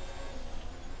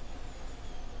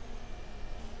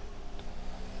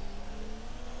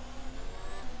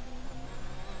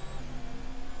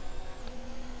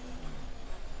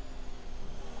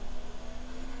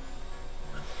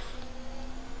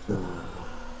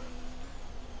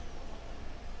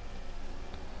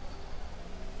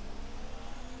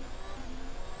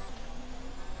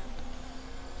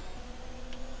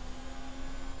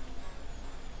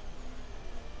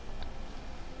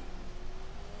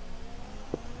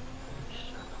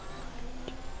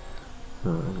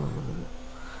 No, hang on a minute.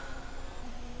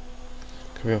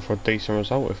 Could be for a decent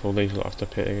result if all these will have to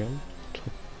pit again.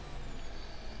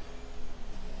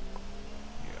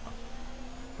 Yeah.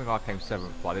 I think I came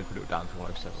 7th, but I did put it down to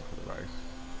 107 for the race.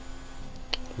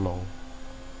 No. Oh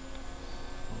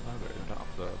no, but I don't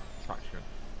have the traction.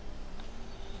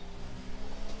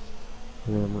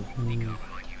 Yeah, my The car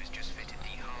behind you has just fitted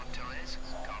the hard tyres.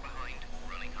 Car behind,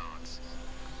 running hards.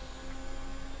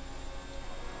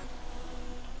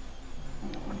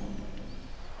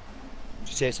 Did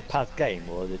you say it's a pad game,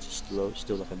 or is it just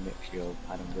still like a mixture of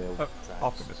pad and wheel I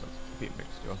tracks? think there's a bit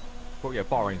mixture. But yeah,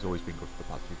 Bahrain's always been good for the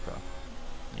pad, to be fair.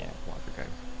 Yeah. Quite a good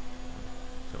game.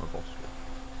 So my boss will.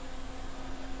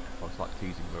 I was like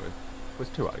teasing Louis. Well,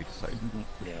 it's too early to say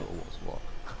for Yeah. sure what's what.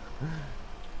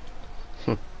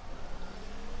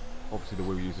 Obviously the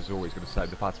wheel user's always going to say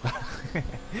the pad's back.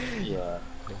 Yeah.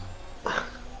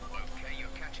 Okay,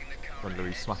 you're catching the car When Louis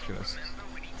ahead. smashing us. Remember,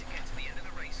 we need to get to the end of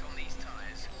the race on these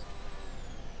tyres.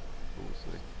 We'll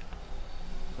see.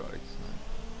 Too early to say.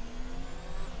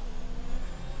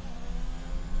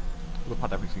 Pad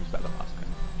definitely seems better than last game.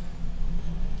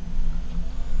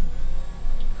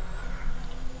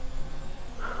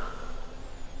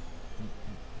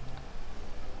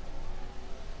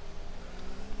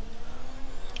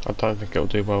 I don't think it'll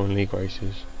do well in league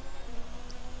races.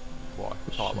 Why?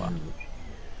 Hardware.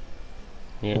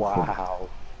 Yeah. Wow.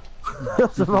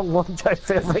 That's the wrong one,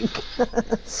 Josie, I think.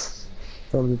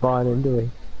 Don't be buying in, do we?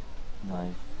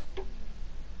 No.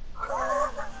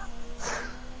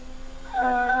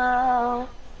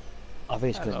 I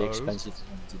think it's going to be expensive for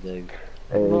them to do.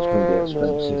 It is going to be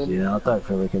expensive, yeah. I don't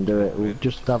think we can do it. We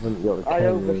just haven't got the I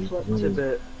catering. overslept a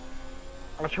bit.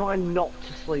 I try not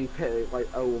to sleep it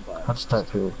like over, I just don't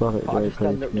feel we've got it, but I just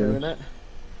end up doing it.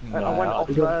 No, I went off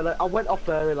don't- early. I went off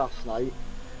early last night,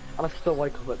 and I still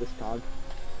wake up at this time.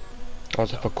 I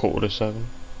was up at 7:15.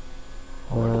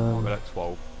 I went at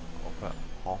 12.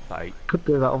 Off at 8. Could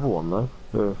do that other one though,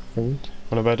 the thing.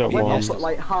 When I bed I at went 1. off at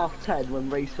like 10:30 when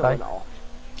Reese went off.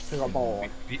 I got bored,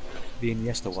 The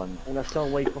Iniesta one. and I still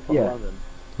wake up at Yeah. 11.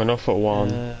 Went off at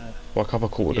 1. Woke up at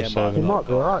yeah, 7:15. He might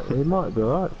be alright, he might be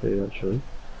alright for you actually.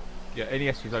 Yeah,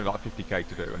 NES is only like 50k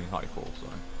to do, and he's 94, so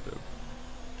do.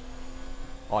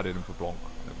 I did him for Blanc.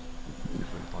 It was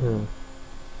really fun.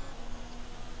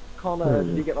 Connor,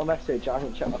 did you get my message? I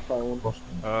haven't checked my phone.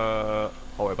 Oh,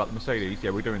 about the Mercedes?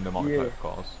 Yeah, we're doing the multiplayer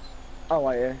cars. Oh,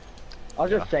 are you? I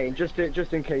was just Yeah. saying, just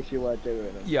in case you were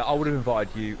doing it. Yeah, I would have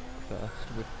invited you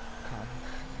first with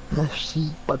Cam. FC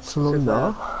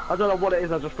Barcelona. I don't know what it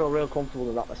is, I just feel real comfortable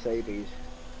with that Mercedes.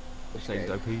 Mercedes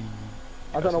OP.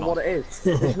 I don't know what it is.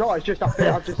 It's not, it's just,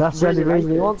 I just That's the only really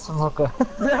reason he like wants him, Hooker.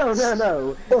 it.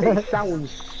 No. It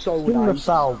sounds so Give him a nice.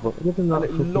 foul, but give him And that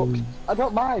it looks, fucking... I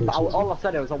don't mind, but It's- all I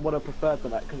said was I would have preferred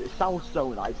than that, because it sounds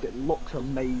so nice, it looks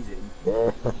amazing.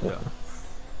 Yeah. Yeah.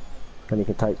 Then he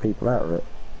can take people out of it.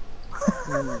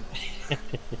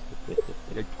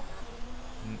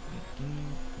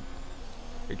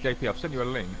 Hey, JP, I've sent you a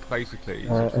link. Basically,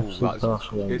 FC it's, all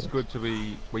Barcelona. it's good to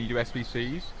be when you do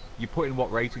SBCs. You put in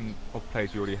what rating of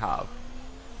players you already have,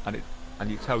 and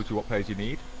it tells you what players you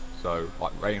need. So,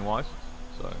 like rating wise.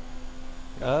 So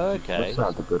Okay. That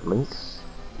sounds a good link.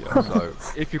 yeah. So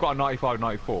if you've got a 95,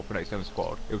 94 for an 87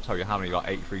 squad, it'll tell you how many like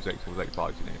 83s, 84s,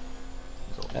 85s you need.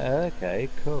 Sort of. Okay,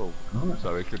 cool.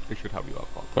 So it should help you out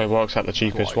quite. Well, it works out the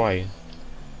cheapest way.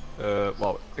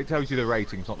 Well, it tells you the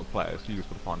ratings, not the players. You just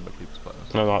got to find the people's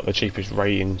players. No, like the cheapest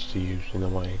ratings to use in a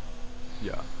way.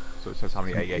 Yeah. So it says how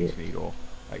many 88s you need or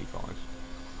 85s.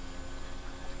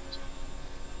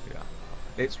 Yeah.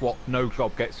 It's what no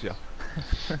job gets you.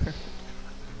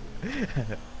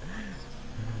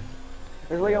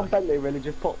 Has Leon Bentley really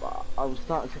just put that? I was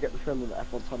starting to get the feeling that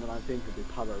F1 2019 could be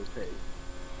Paro P.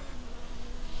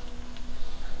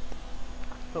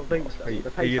 I don't think so. He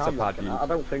The pace is a I'm pad looking at, user. I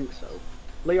don't think so.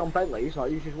 Leon Bentley, he's not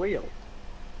used his wheel.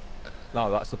 No,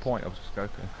 that's the point. I was just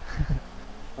joking.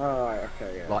 Oh, right,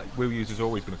 okay, yeah. Like, wheel users are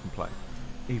always going to complain,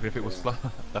 even if it was slow.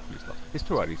 Definitely slow. It's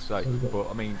too early to say, but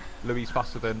I mean, Louis is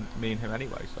faster than me and him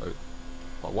anyway. So,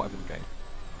 like, whatever the game,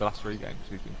 the last 3 games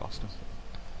he's been faster.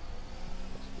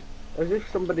 As if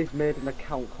somebody's made an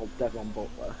account called Devon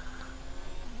Butler.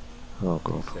 Oh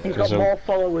god. He's Is got it- more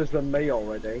followers than me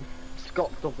already.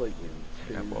 Scott W.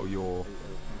 Yeah, well, you're.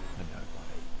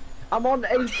 I'm on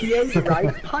 88,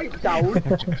 right? Pipe down.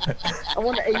 I'm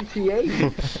on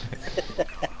 88.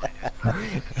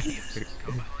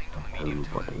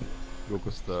 You're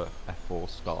just the F4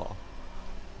 star.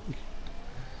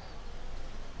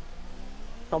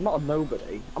 I'm not a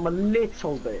nobody. I'm a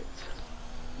little bit.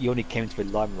 You only came to the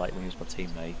limelight when he was my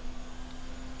teammate.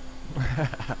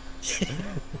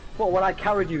 What, when I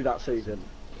carried you that season?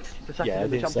 The second Yeah, I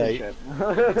in the didn't say-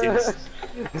 championship.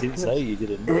 Didn't say you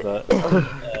didn't, but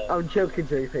I'm joking,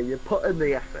 JP. You put in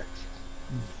the effort.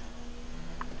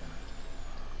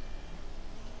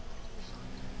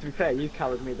 To be fair, you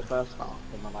carried me the first half,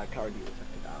 and then I carried you the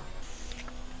second half.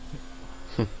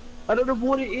 I don't know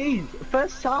what it is.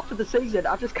 First half of the season,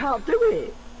 I just can't do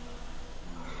it.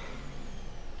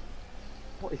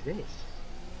 What is this?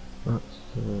 That's,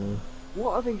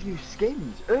 What are these new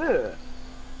skins? Ugh.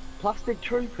 Plastic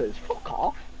troopers. Fuck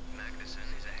off. Magnussen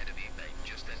is ahead of you. They've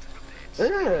just entered the pits.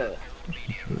 Ugh.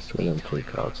 it's one of them 2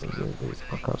 cards in the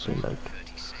I can't see no.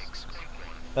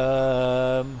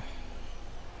 36.1.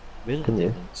 really Can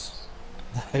you?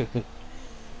 didn't.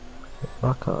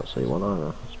 I can't see one either.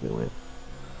 That's a bit weird.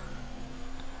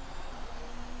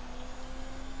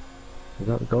 Is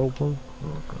that the gold one?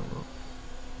 Oh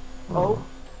god.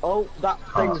 Oh, that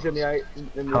thing's in the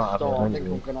Can't have store. I it, think can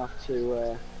I'm you? gonna have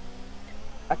to.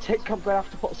 I think I'm gonna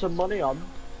have to put some money on.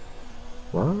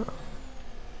 What?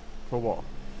 For what?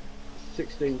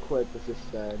 16 quid. There's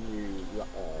this new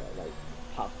like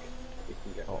pack You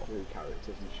can get Oh. 3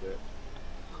 characters and shit.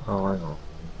 Oh, hang on.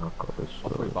 I've got this. I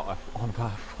thought you about F1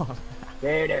 about F1.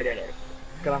 No.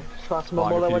 Gonna ask my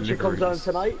Buying a mother few when she comes home liveries.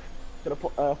 tonight. Gonna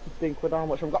put 15 quid on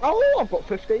which I've got. Oh, I've got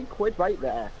 15 quid right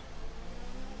there.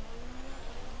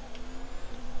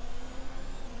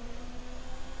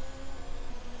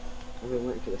 I've been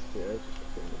waiting for this to just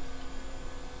a few minutes.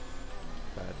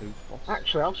 Fair dues, boss.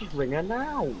 Actually, I'll just ring her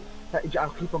now. I'll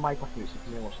keep a mic off you so you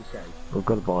can hear what she says. We've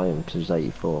got to buy him because he's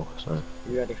 84, so.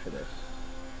 You ready for this?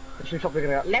 She's probably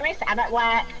gonna go, Lewis, I'm at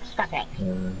work. Stop it.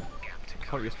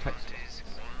 Can't you just text her?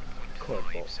 Cool,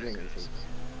 but ring easy.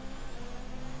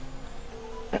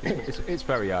 It's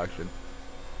very urgent.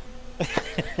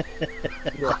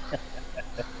 Yeah.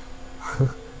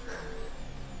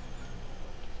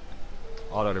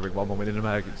 I'd only ring 111 in an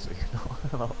emergency.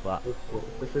 Not that.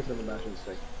 This is an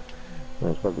emergency.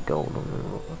 There's got the gold on it.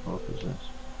 What the fuck is this?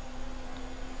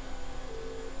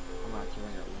 I'm about to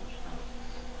ring at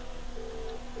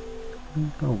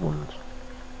lunchtime. Gold ones.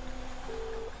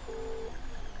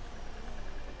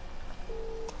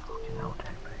 Fucking hell,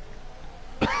 JP.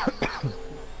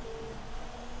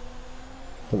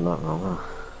 Done that wrong, huh?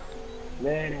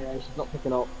 No, she's not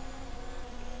picking up.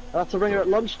 I have to ring her at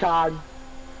lunchtime.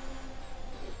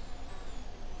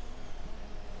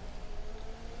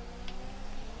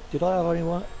 Did I have only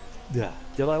one? Yeah.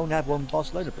 Did I only have one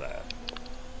Barcelona player?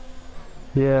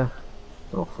 Yeah.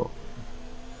 Oh, fuck.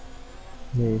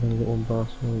 Yeah, you only got one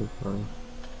Barcelona player.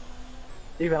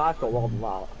 Even I've got more than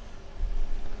that.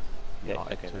 Yeah,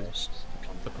 Like okay, two. nice.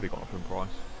 They've probably gone up in price.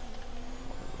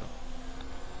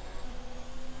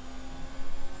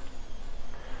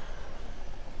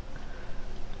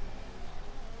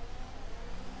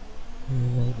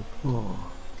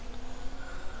 Oh.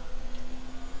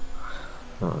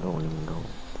 No, I don't want even go.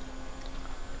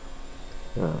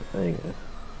 Right, there you go.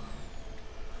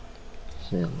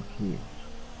 Sell here.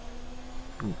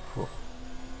 Oh, fuck.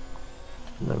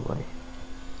 No way.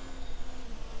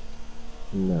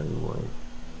 No way.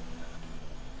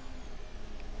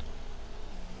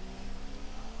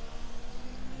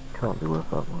 Can't be worth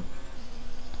that much.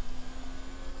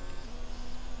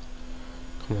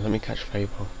 Come on, let me catch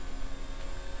Faber.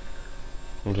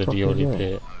 Or did Fucking he already yeah.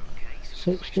 pay it?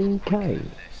 16k?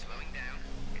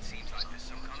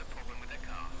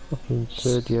 Fucking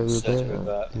Sergio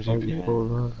Rivera. Sergio Rivera. 84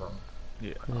 like that.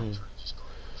 Yeah. Mm.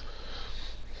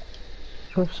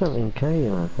 17k, you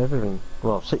know, everything.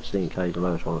 Well, 16k is the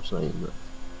lowest one I've seen, but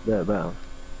thereabouts.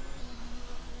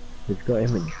 We've got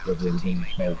him in the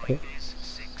small kit.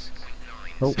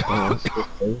 Oh, alright,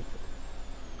 15.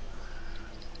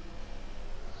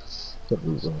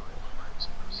 Something wrong.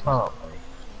 Can't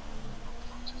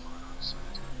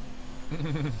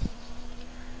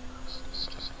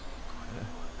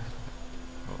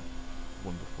Oh,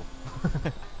 wonderful.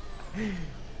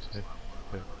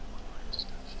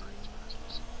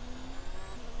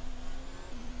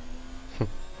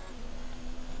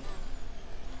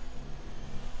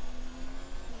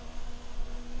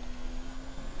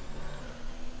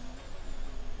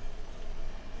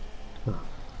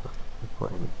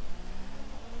 put him.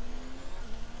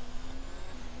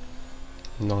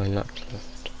 9 laps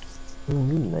left. Oh,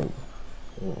 midnight.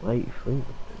 Oh, 83.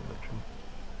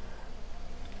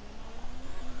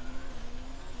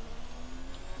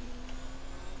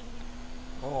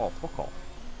 Oh, fuck off.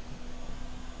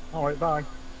 Alright, bye.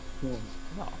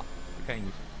 No, again,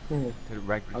 you Mm. did it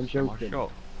regularly. I'm to my joking.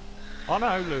 shot. I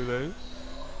know, Lulu.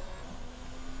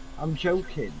 I'm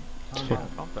joking. Calm down.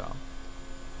 Calm down.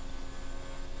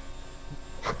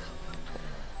 The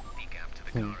gap to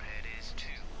the car ahead is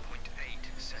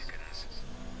 2.8 seconds.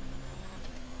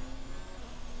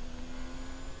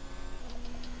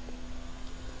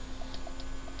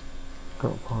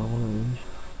 Got to buy one of these.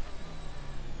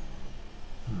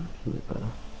 It's a bit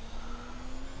better.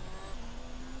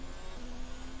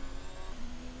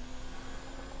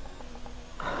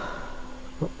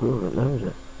 Not brilliant now, is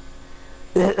it?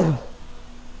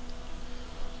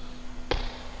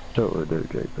 Don't worry, do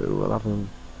JP, we'll have them.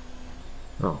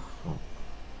 Oh, oh.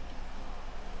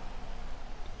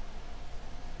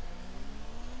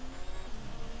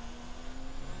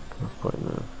 That's putting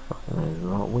the fucking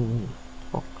right wing in.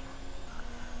 Fuck.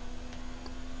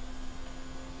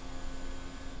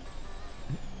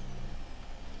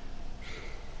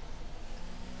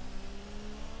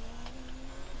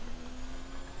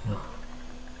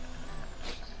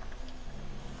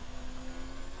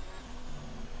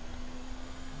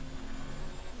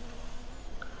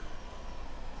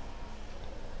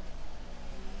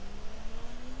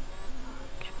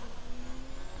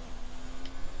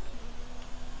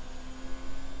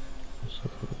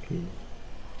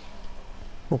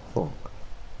 Oh fuck.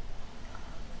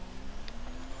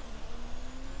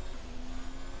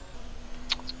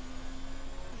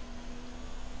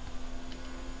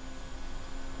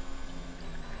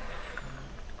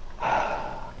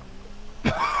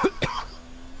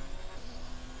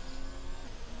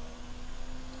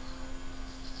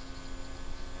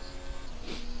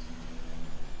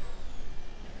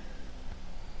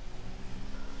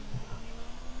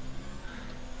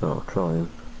 I'll try him.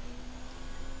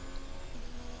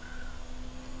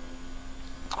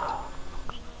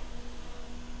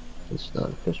 It's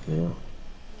starting to piss me off.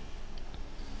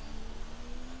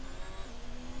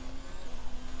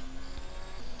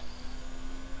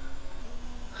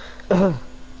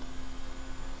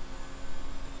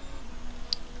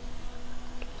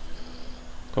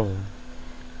 Go on.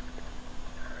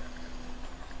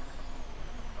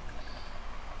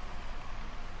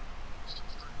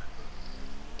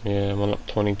 Yeah, I'm on up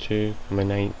 22. I'm in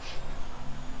 8th.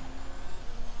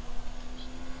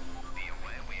 Be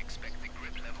aware we expect the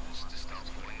grip levels to start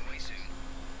falling away soon.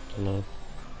 Don't know.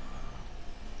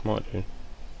 Might do.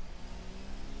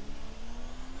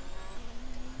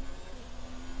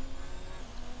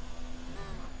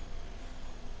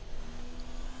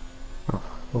 Oh,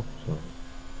 sorry.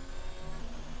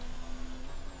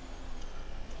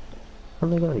 Have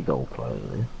they got any gold players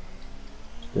in here?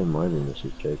 Still minding this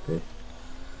is JP.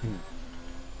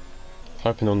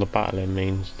 Hoping on the battling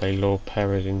means they lure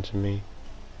Perez into me.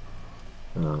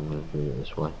 Oh, I'm going to do it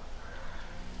this way.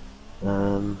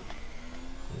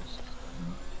 Yes.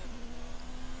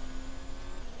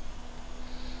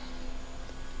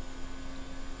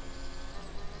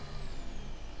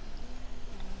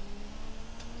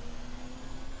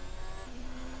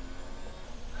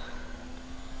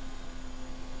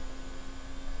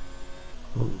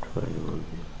 121.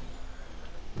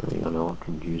 I think I know what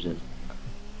I'm using.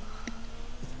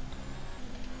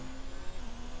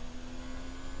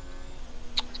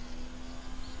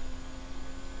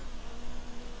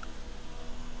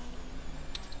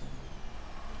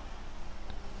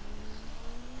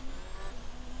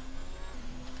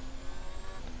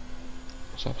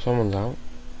 What's up? Someone's out.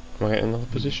 Am I getting another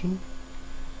position?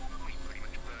 We pretty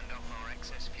much burned off our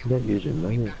excess You fuel. don't use it, We'll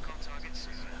be man. back on target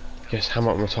soon. Yes,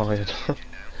 Hamilton retired.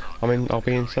 I'll be in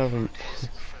 7th. 4.8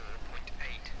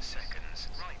 seconds.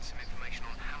 Right, some information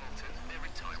on Hamilton. They're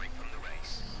retiring from the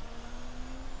race.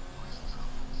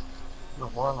 No,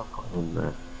 why have I got in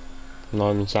there? No,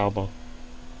 I'm in Sauber.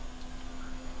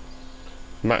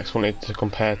 Max wanted to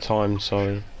compare time,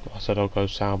 so I said I'll go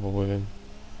Sauber with him.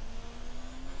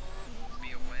 Be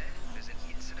aware, there's an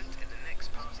incident in the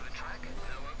next part of the track.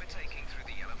 No overtaking through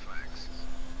the yellow flags.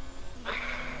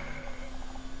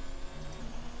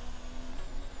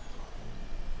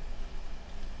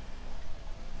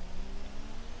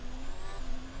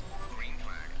 Green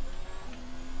flag.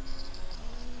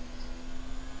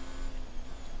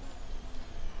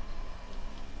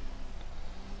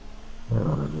 Hang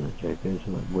on a minute, JP,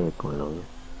 something weird going on here.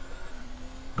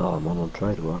 Oh, I'm on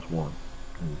trade, well, that's one.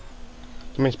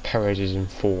 That means Perez is in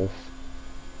 4th.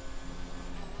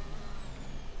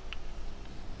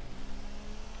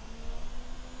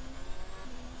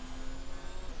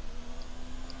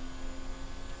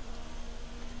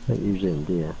 Don't use in,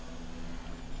 do you?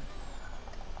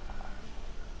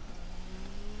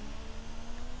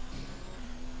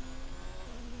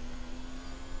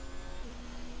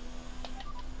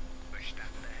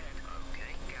 Verstappen ahead.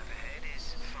 Okay, gap ahead is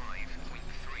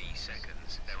 5.3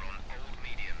 seconds. They're on old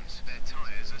mediums. Their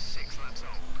tyres are 6 laps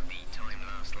old. The time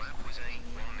last lap was a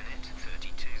 1 minute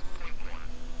 32.1.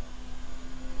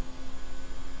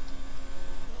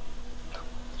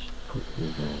 Put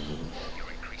you there, you know.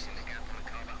 You're increasing the gap on the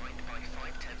car behind by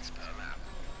 0.5 per lap.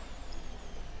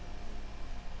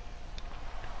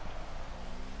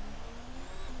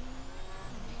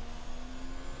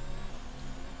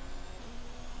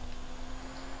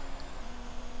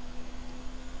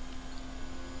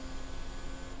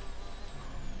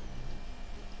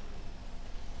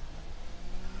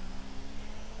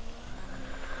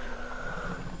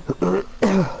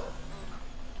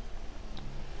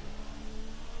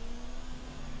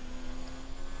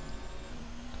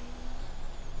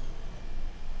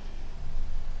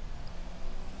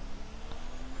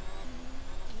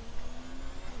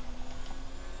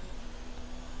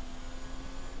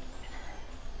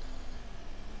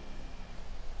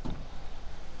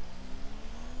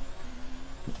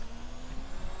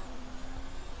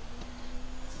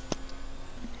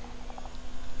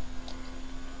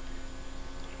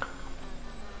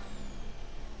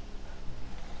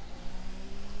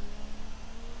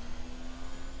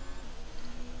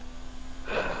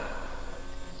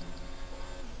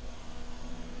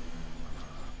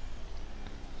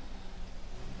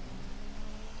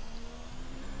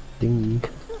 Ding.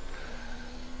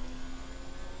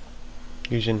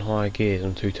 Using higher gears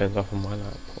and 2 tenths off on my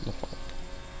lap. What the fuck?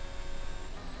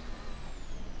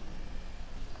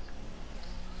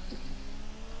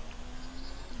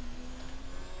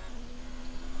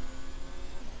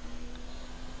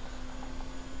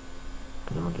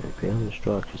 No, JP, how many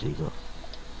strikes has he got?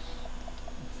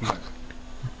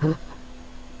 There's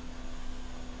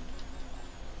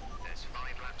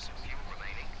 5 laps of fuel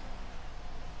remaining.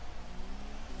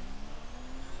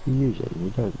 You use it, you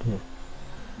don't, do you?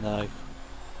 No.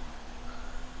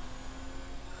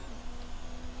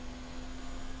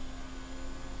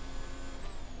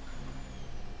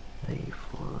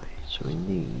 A4, so we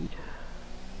need...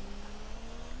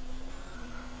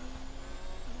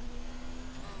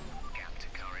 Gap to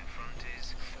car in front is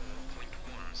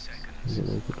 4.1 seconds. You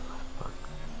know, good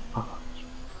parts.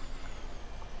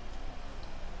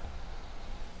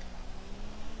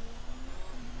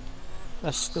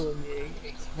 That's still in the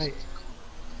 88.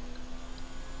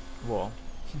 What?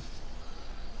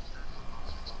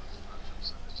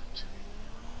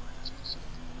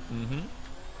 Mm-hmm.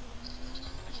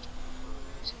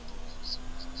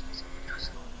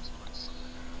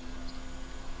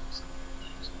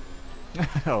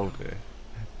 Oh dear.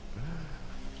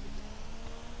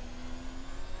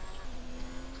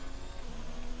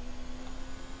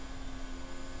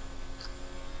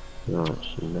 Right,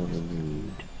 so now we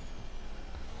need...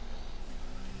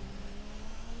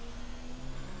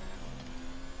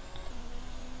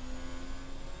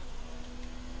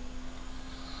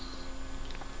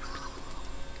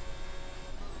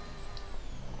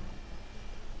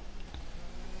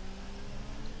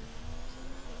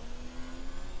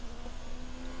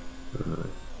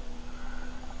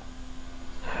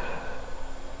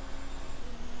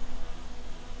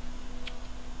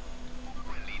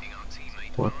 We're leading our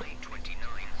teammate What? by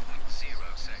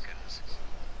 29.0 seconds.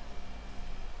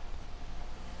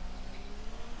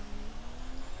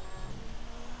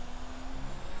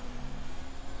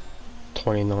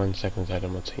 29 seconds ahead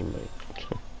of my teammate.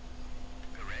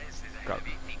 Perez is Go. ahead of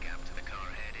you. The gap to the car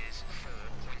ahead is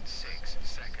 4.6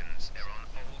 seconds. They're on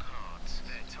old hards.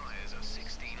 Their tyres are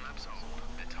 16 laps old.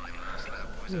 The time last lap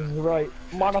was a Right,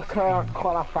 Monaco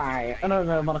qualify.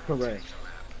 No, Monaco race.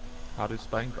 How did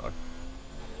Spain go?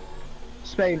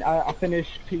 Spain, I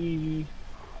finished P...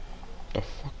 The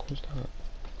fuck was that?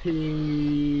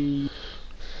 P...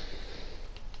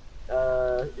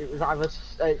 it was either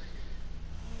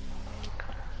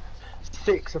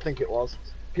 6, I think it was.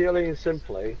 Purely and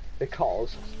simply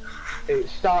because it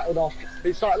started off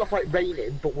like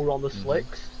raining, but we're on the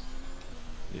slicks.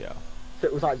 Yeah. So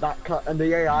it was like that, and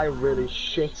the AI were really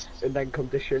shit in them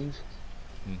conditions.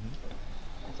 Mm-hmm.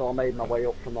 So I made my way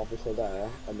up from obviously there,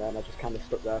 and then I just kind of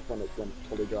stuck there when it went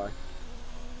fully dry.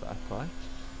 Fair play.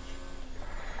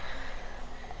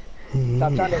 So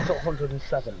I've turned it to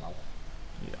 107 now.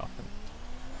 Yeah, I think.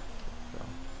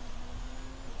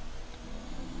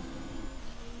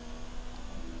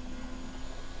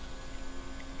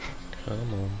 So.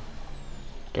 Come on.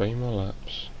 3 more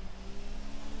laps.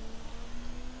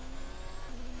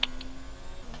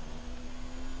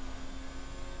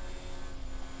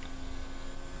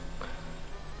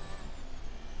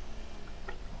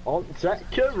 On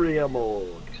set career mode.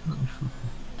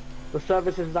 The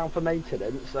service is down for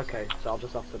maintenance. Okay, so I'll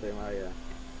just have to do my career.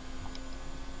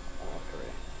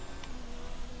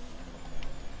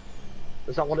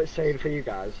 Is that what it's saying for you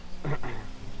guys?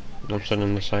 I'm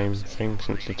saying the same thing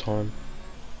since the time.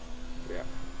 Yeah.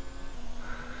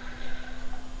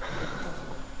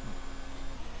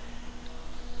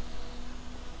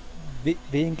 The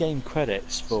in-game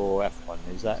credits for F1,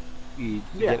 is that you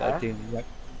get that thing?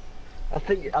 I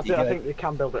think you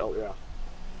can build it up. Yeah.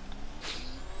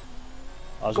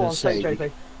 I was Go going on, to say,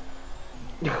 JP.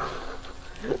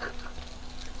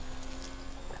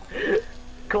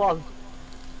 Come on.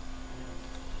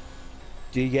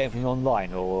 do you get it from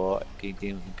online or do you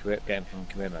get it from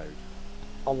career mode?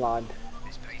 Online.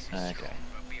 This pace is Okay. strong,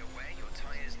 but be aware your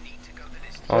tyres need to go the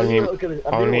distance. I Only knew what you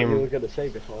were going to say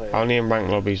before. Yeah. only in rank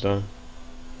lobbies though.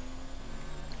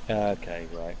 Okay,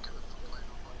 right.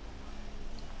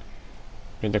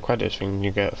 With the credits thing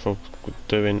you get for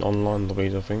doing online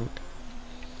lobbies, I think.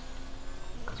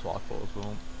 That's what I thought as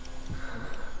well.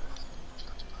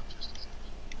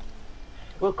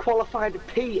 We're qualified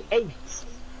P8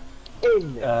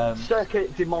 in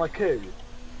Circuit de Monaco.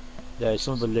 There's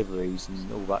some of the liveries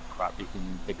and all that crap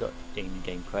they got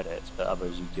in-game credits, but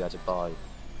others you had to buy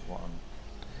one.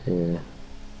 Yeah.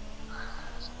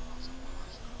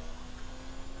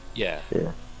 Yeah.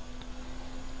 Yeah.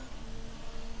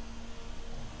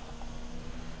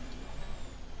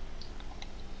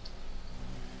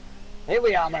 Here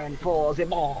we are then, for the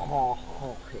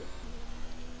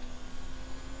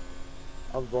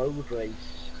a road race.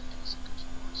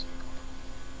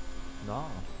 Nah.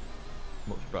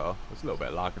 Much better. There's a little bit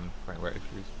of lag and frame rate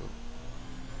issues, but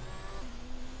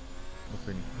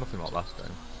nothing like last game.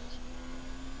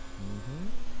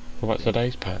 What about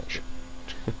today's patch?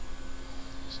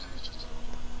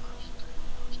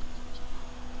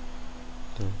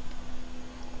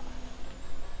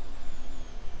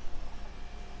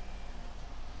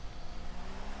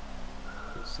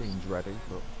 It seems ready,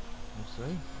 but we'll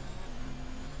see.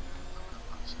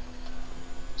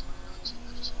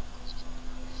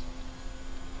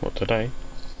 What, today?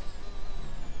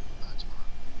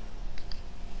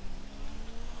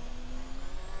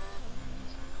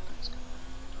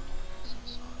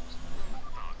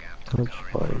 That's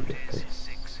fine.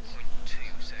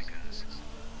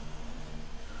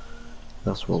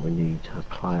 That's what we need, a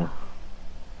player.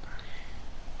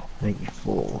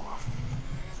 84.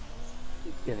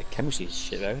 Yeah, the chemistry is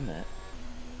shit though, isn't it?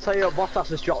 So your Bottas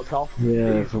has dropped off.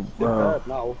 Yeah, He's well, third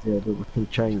now. yeah, but we can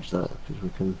change that because we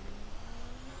can.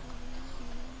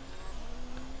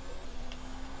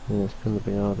 Yeah, it's going to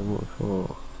be harder than what we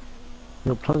thought.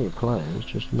 There are plenty of players,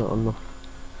 just not enough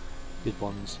Good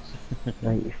ones.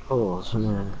 84s,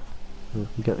 yeah. We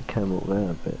can get the cam up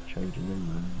there a bit, changing them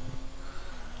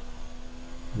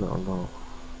there. Not a lot.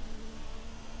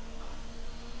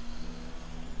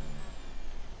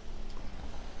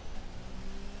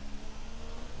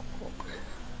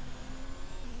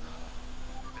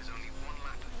 There's only one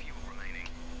lap of fuel remaining.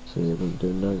 See, it doesn't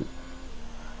do no.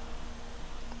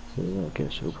 See, that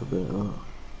gets up a bit, oh.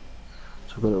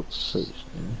 So we've got up to 6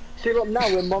 now. See, look, now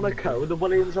in Monaco, the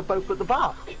Williams are both at the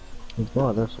back.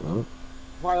 Why, that's not.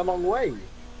 By a long way.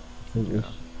 I think it's.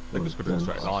 They're just going to do a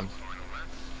straight line.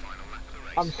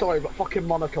 I'm sorry, but fucking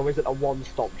Monaco isn't a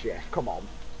one-stop, Jeff. Come on.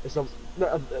 It's not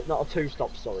a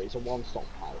two-stop, sorry. It's a one-stop,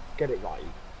 pal. Get it right.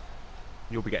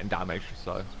 You'll be getting damaged,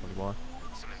 so that's probably why.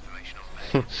 Some information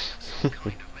on there. Some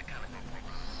kind of mechanical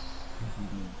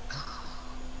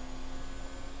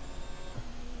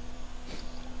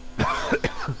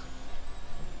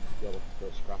You're looking for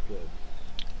a scrap load.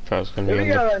 That was going to Here be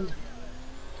we go under. then.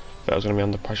 That was going to be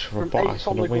under pressure for a From Bottas 8th for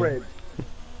on the the win. grid.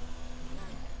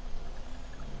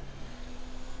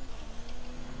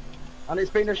 And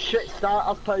it's been a shit start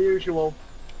as per usual.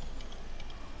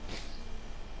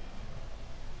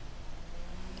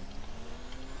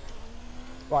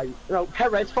 Right, no,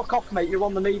 Perez, fuck off, mate. You're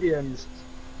on the mediums.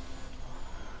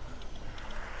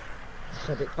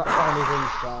 Said it back down his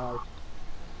inside.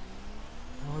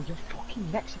 Oh, you're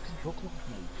fucking Mexican drug lord,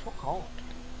 mate. Fuck off.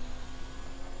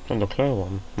 On the clear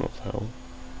one, not foul.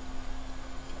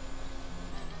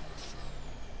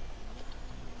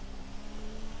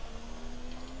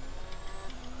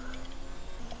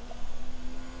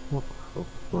 What the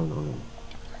fuck's going on?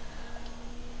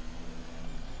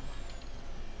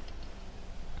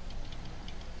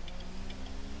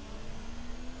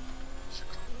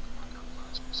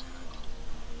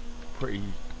 Pretty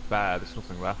bad, there's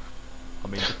nothing left. I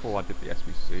mean, before I did the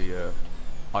SBC,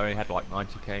 I only had like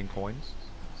 90k in coins,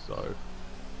 so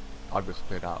I just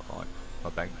cleared out like my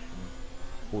bench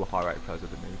and all the high rate players I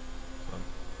didn't need. So.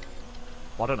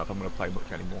 Well, I don't know if I'm going to play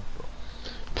much anymore, but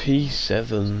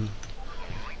P7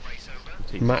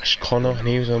 matched Connor and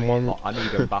he was on I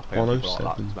need a Mbappe and people like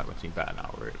that to 107. make my team better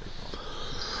now, really.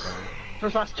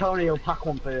 Just ask Tony, he'll pack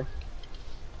one for you.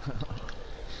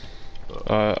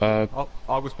 I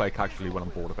always play casually when I'm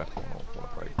bored of F1 or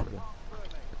want a break, really.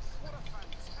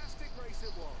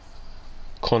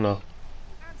 Connor,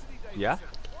 Yeah?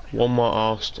 one might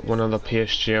ask one of the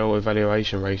PSGL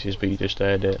evaluation races, but you just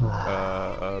aired it.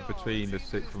 Between the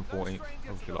 6th and 14th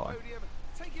of July.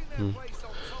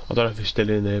 I don't know if he's still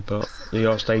in there, but he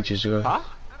asked ages ago. Huh?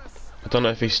 I don't know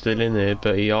if he's still in there,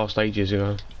 but he asked ages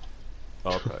ago.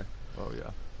 Oh, okay. Oh yeah,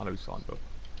 I know he signed up.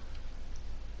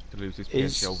 To lose his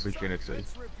Is- PSGL virginity.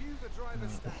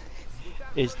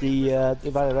 Is the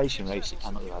evaluation race,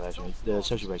 not the evaluation race, the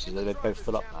social races, are they both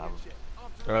full up now?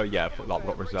 Yeah, but like,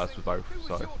 got reserves for both,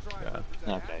 so yeah.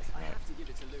 Okay,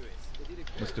 right.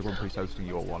 Mr. Rumpy's hosting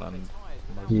your one, and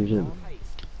You didn't.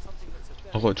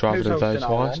 I've got driver Who's of the day hosting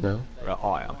our twice now.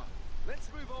 I am.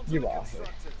 You are.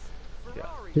 Yeah.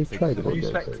 You played Are you,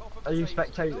 it. are you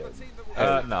spectating?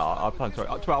 No, I plan to.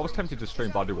 I was tempted to stream,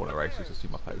 but I do want to race just to see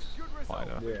my posts. Quite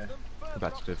in a Yeah.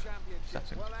 competitive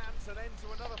setting.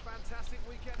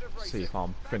 See if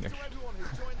I'm finished.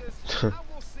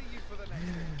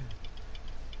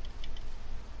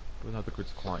 But no, the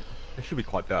grid's quite. It should be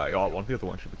quite dirty. Oh, one. The other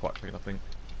one should be quite clean, I think.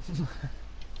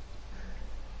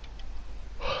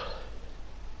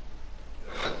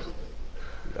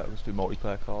 That was just do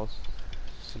multiplayer cars.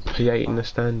 P8 in the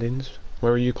standings.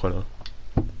 Where are you, Connor?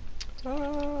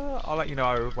 I'll let you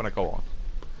know when I go on.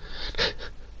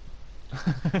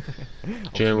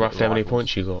 Do you know roughly how many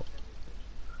points you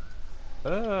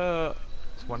got?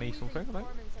 20 something, I think.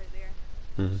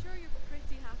 Hmm.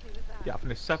 Yeah, I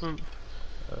finished 7th,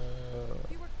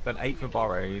 then 8th in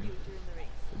Bahrain.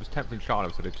 It was 10th in China,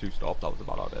 so I did 2 stops, that was a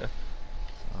bad idea.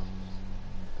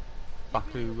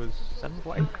 Baku was 7th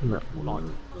or 8th? Or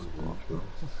 9th?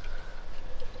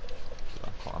 I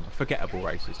can't remember. Forgettable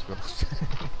races, to be honest.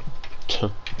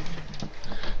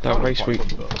 That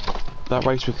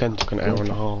race weekend took an hour and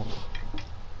a half.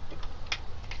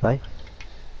 Hey?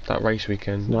 That race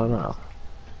weekend. No.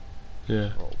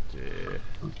 Yeah. Oh dear.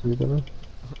 You don't know?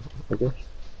 I guess.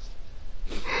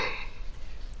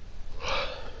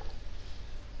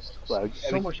 Well,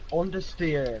 So much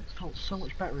understeer. Felt so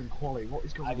much better in quali. What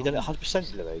is going have on? you done it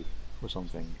 100% Louis? Or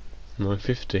something?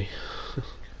 950.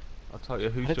 I'll tell you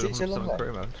who's Has it doing so 100% long on then?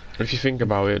 career mode. If you think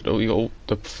about it, you got all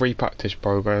the free practice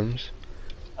programs.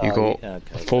 You got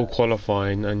okay, full yeah.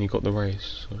 qualifying, and you got the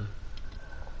race. So.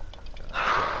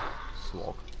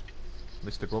 Slog.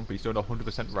 Mr. Grumpy's doing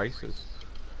 100% races.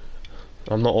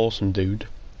 I'm not awesome, dude.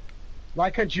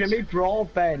 Like a Jimmy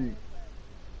Broadbent.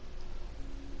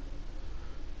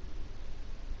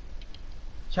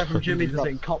 Check from Jimmy does it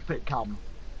in cockpit cam.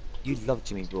 You love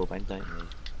Jimmy Broadbent, don't you?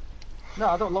 No,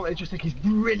 I don't love it. I just think he's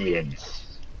brilliant.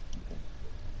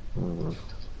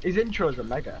 His intros are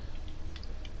mega.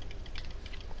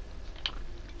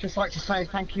 Just like to say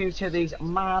thank you to these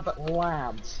mad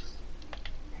lads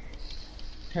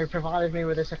who provided me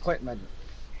with this equipment.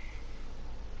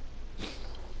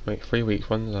 Wait, 3 weeks.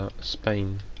 When's that?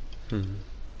 Spain. Yeah,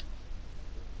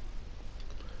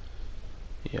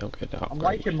 I'll get that. I'm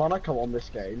liking Monaco on this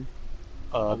game.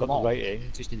 I've got the rating,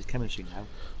 just need his chemistry now.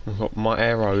 I've got my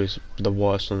aero is the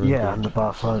worst on the Yeah, and the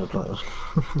Barcelona players.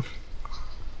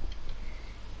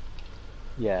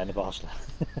 Yeah, and the Barcelona.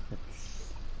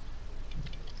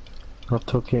 I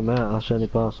took him out, that's the only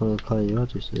Barcelona player you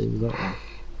had, you see, you got one.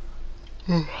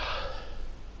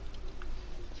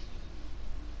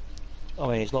 I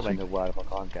mean, it's not going to work if I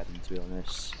can't get him, to be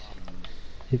honest.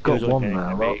 You've got He was one only now,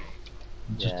 gonna right?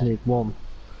 be- You just yeah. need one.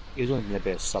 He was only going to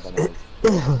be a sub anyway.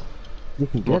 You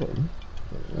can get him.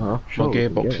 Oh, sure My you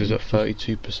can gearbox get is him. at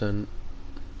 32%.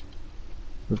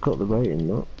 We've got the rating,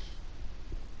 look.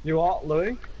 You what,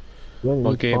 Louis?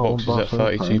 My gearbox is at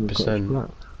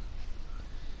 32%.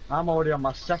 I'm already on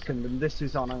my second and this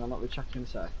is on, hang on, let me check in a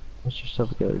sec. Let's just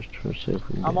have a go, just try to see if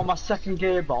we can I'm get on my second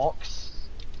gearbox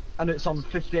and it's on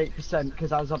 58%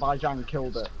 because Azerbaijan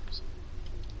killed it.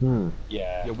 Yeah.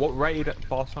 Yeah, what rated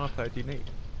Barcelona player do you need?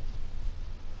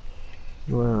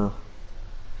 Well,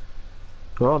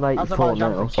 we're on 84 Azerbaijan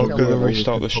now. for so I'm Kill gonna it.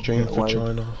 restart the just stream get for away.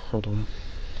 China. Hold on.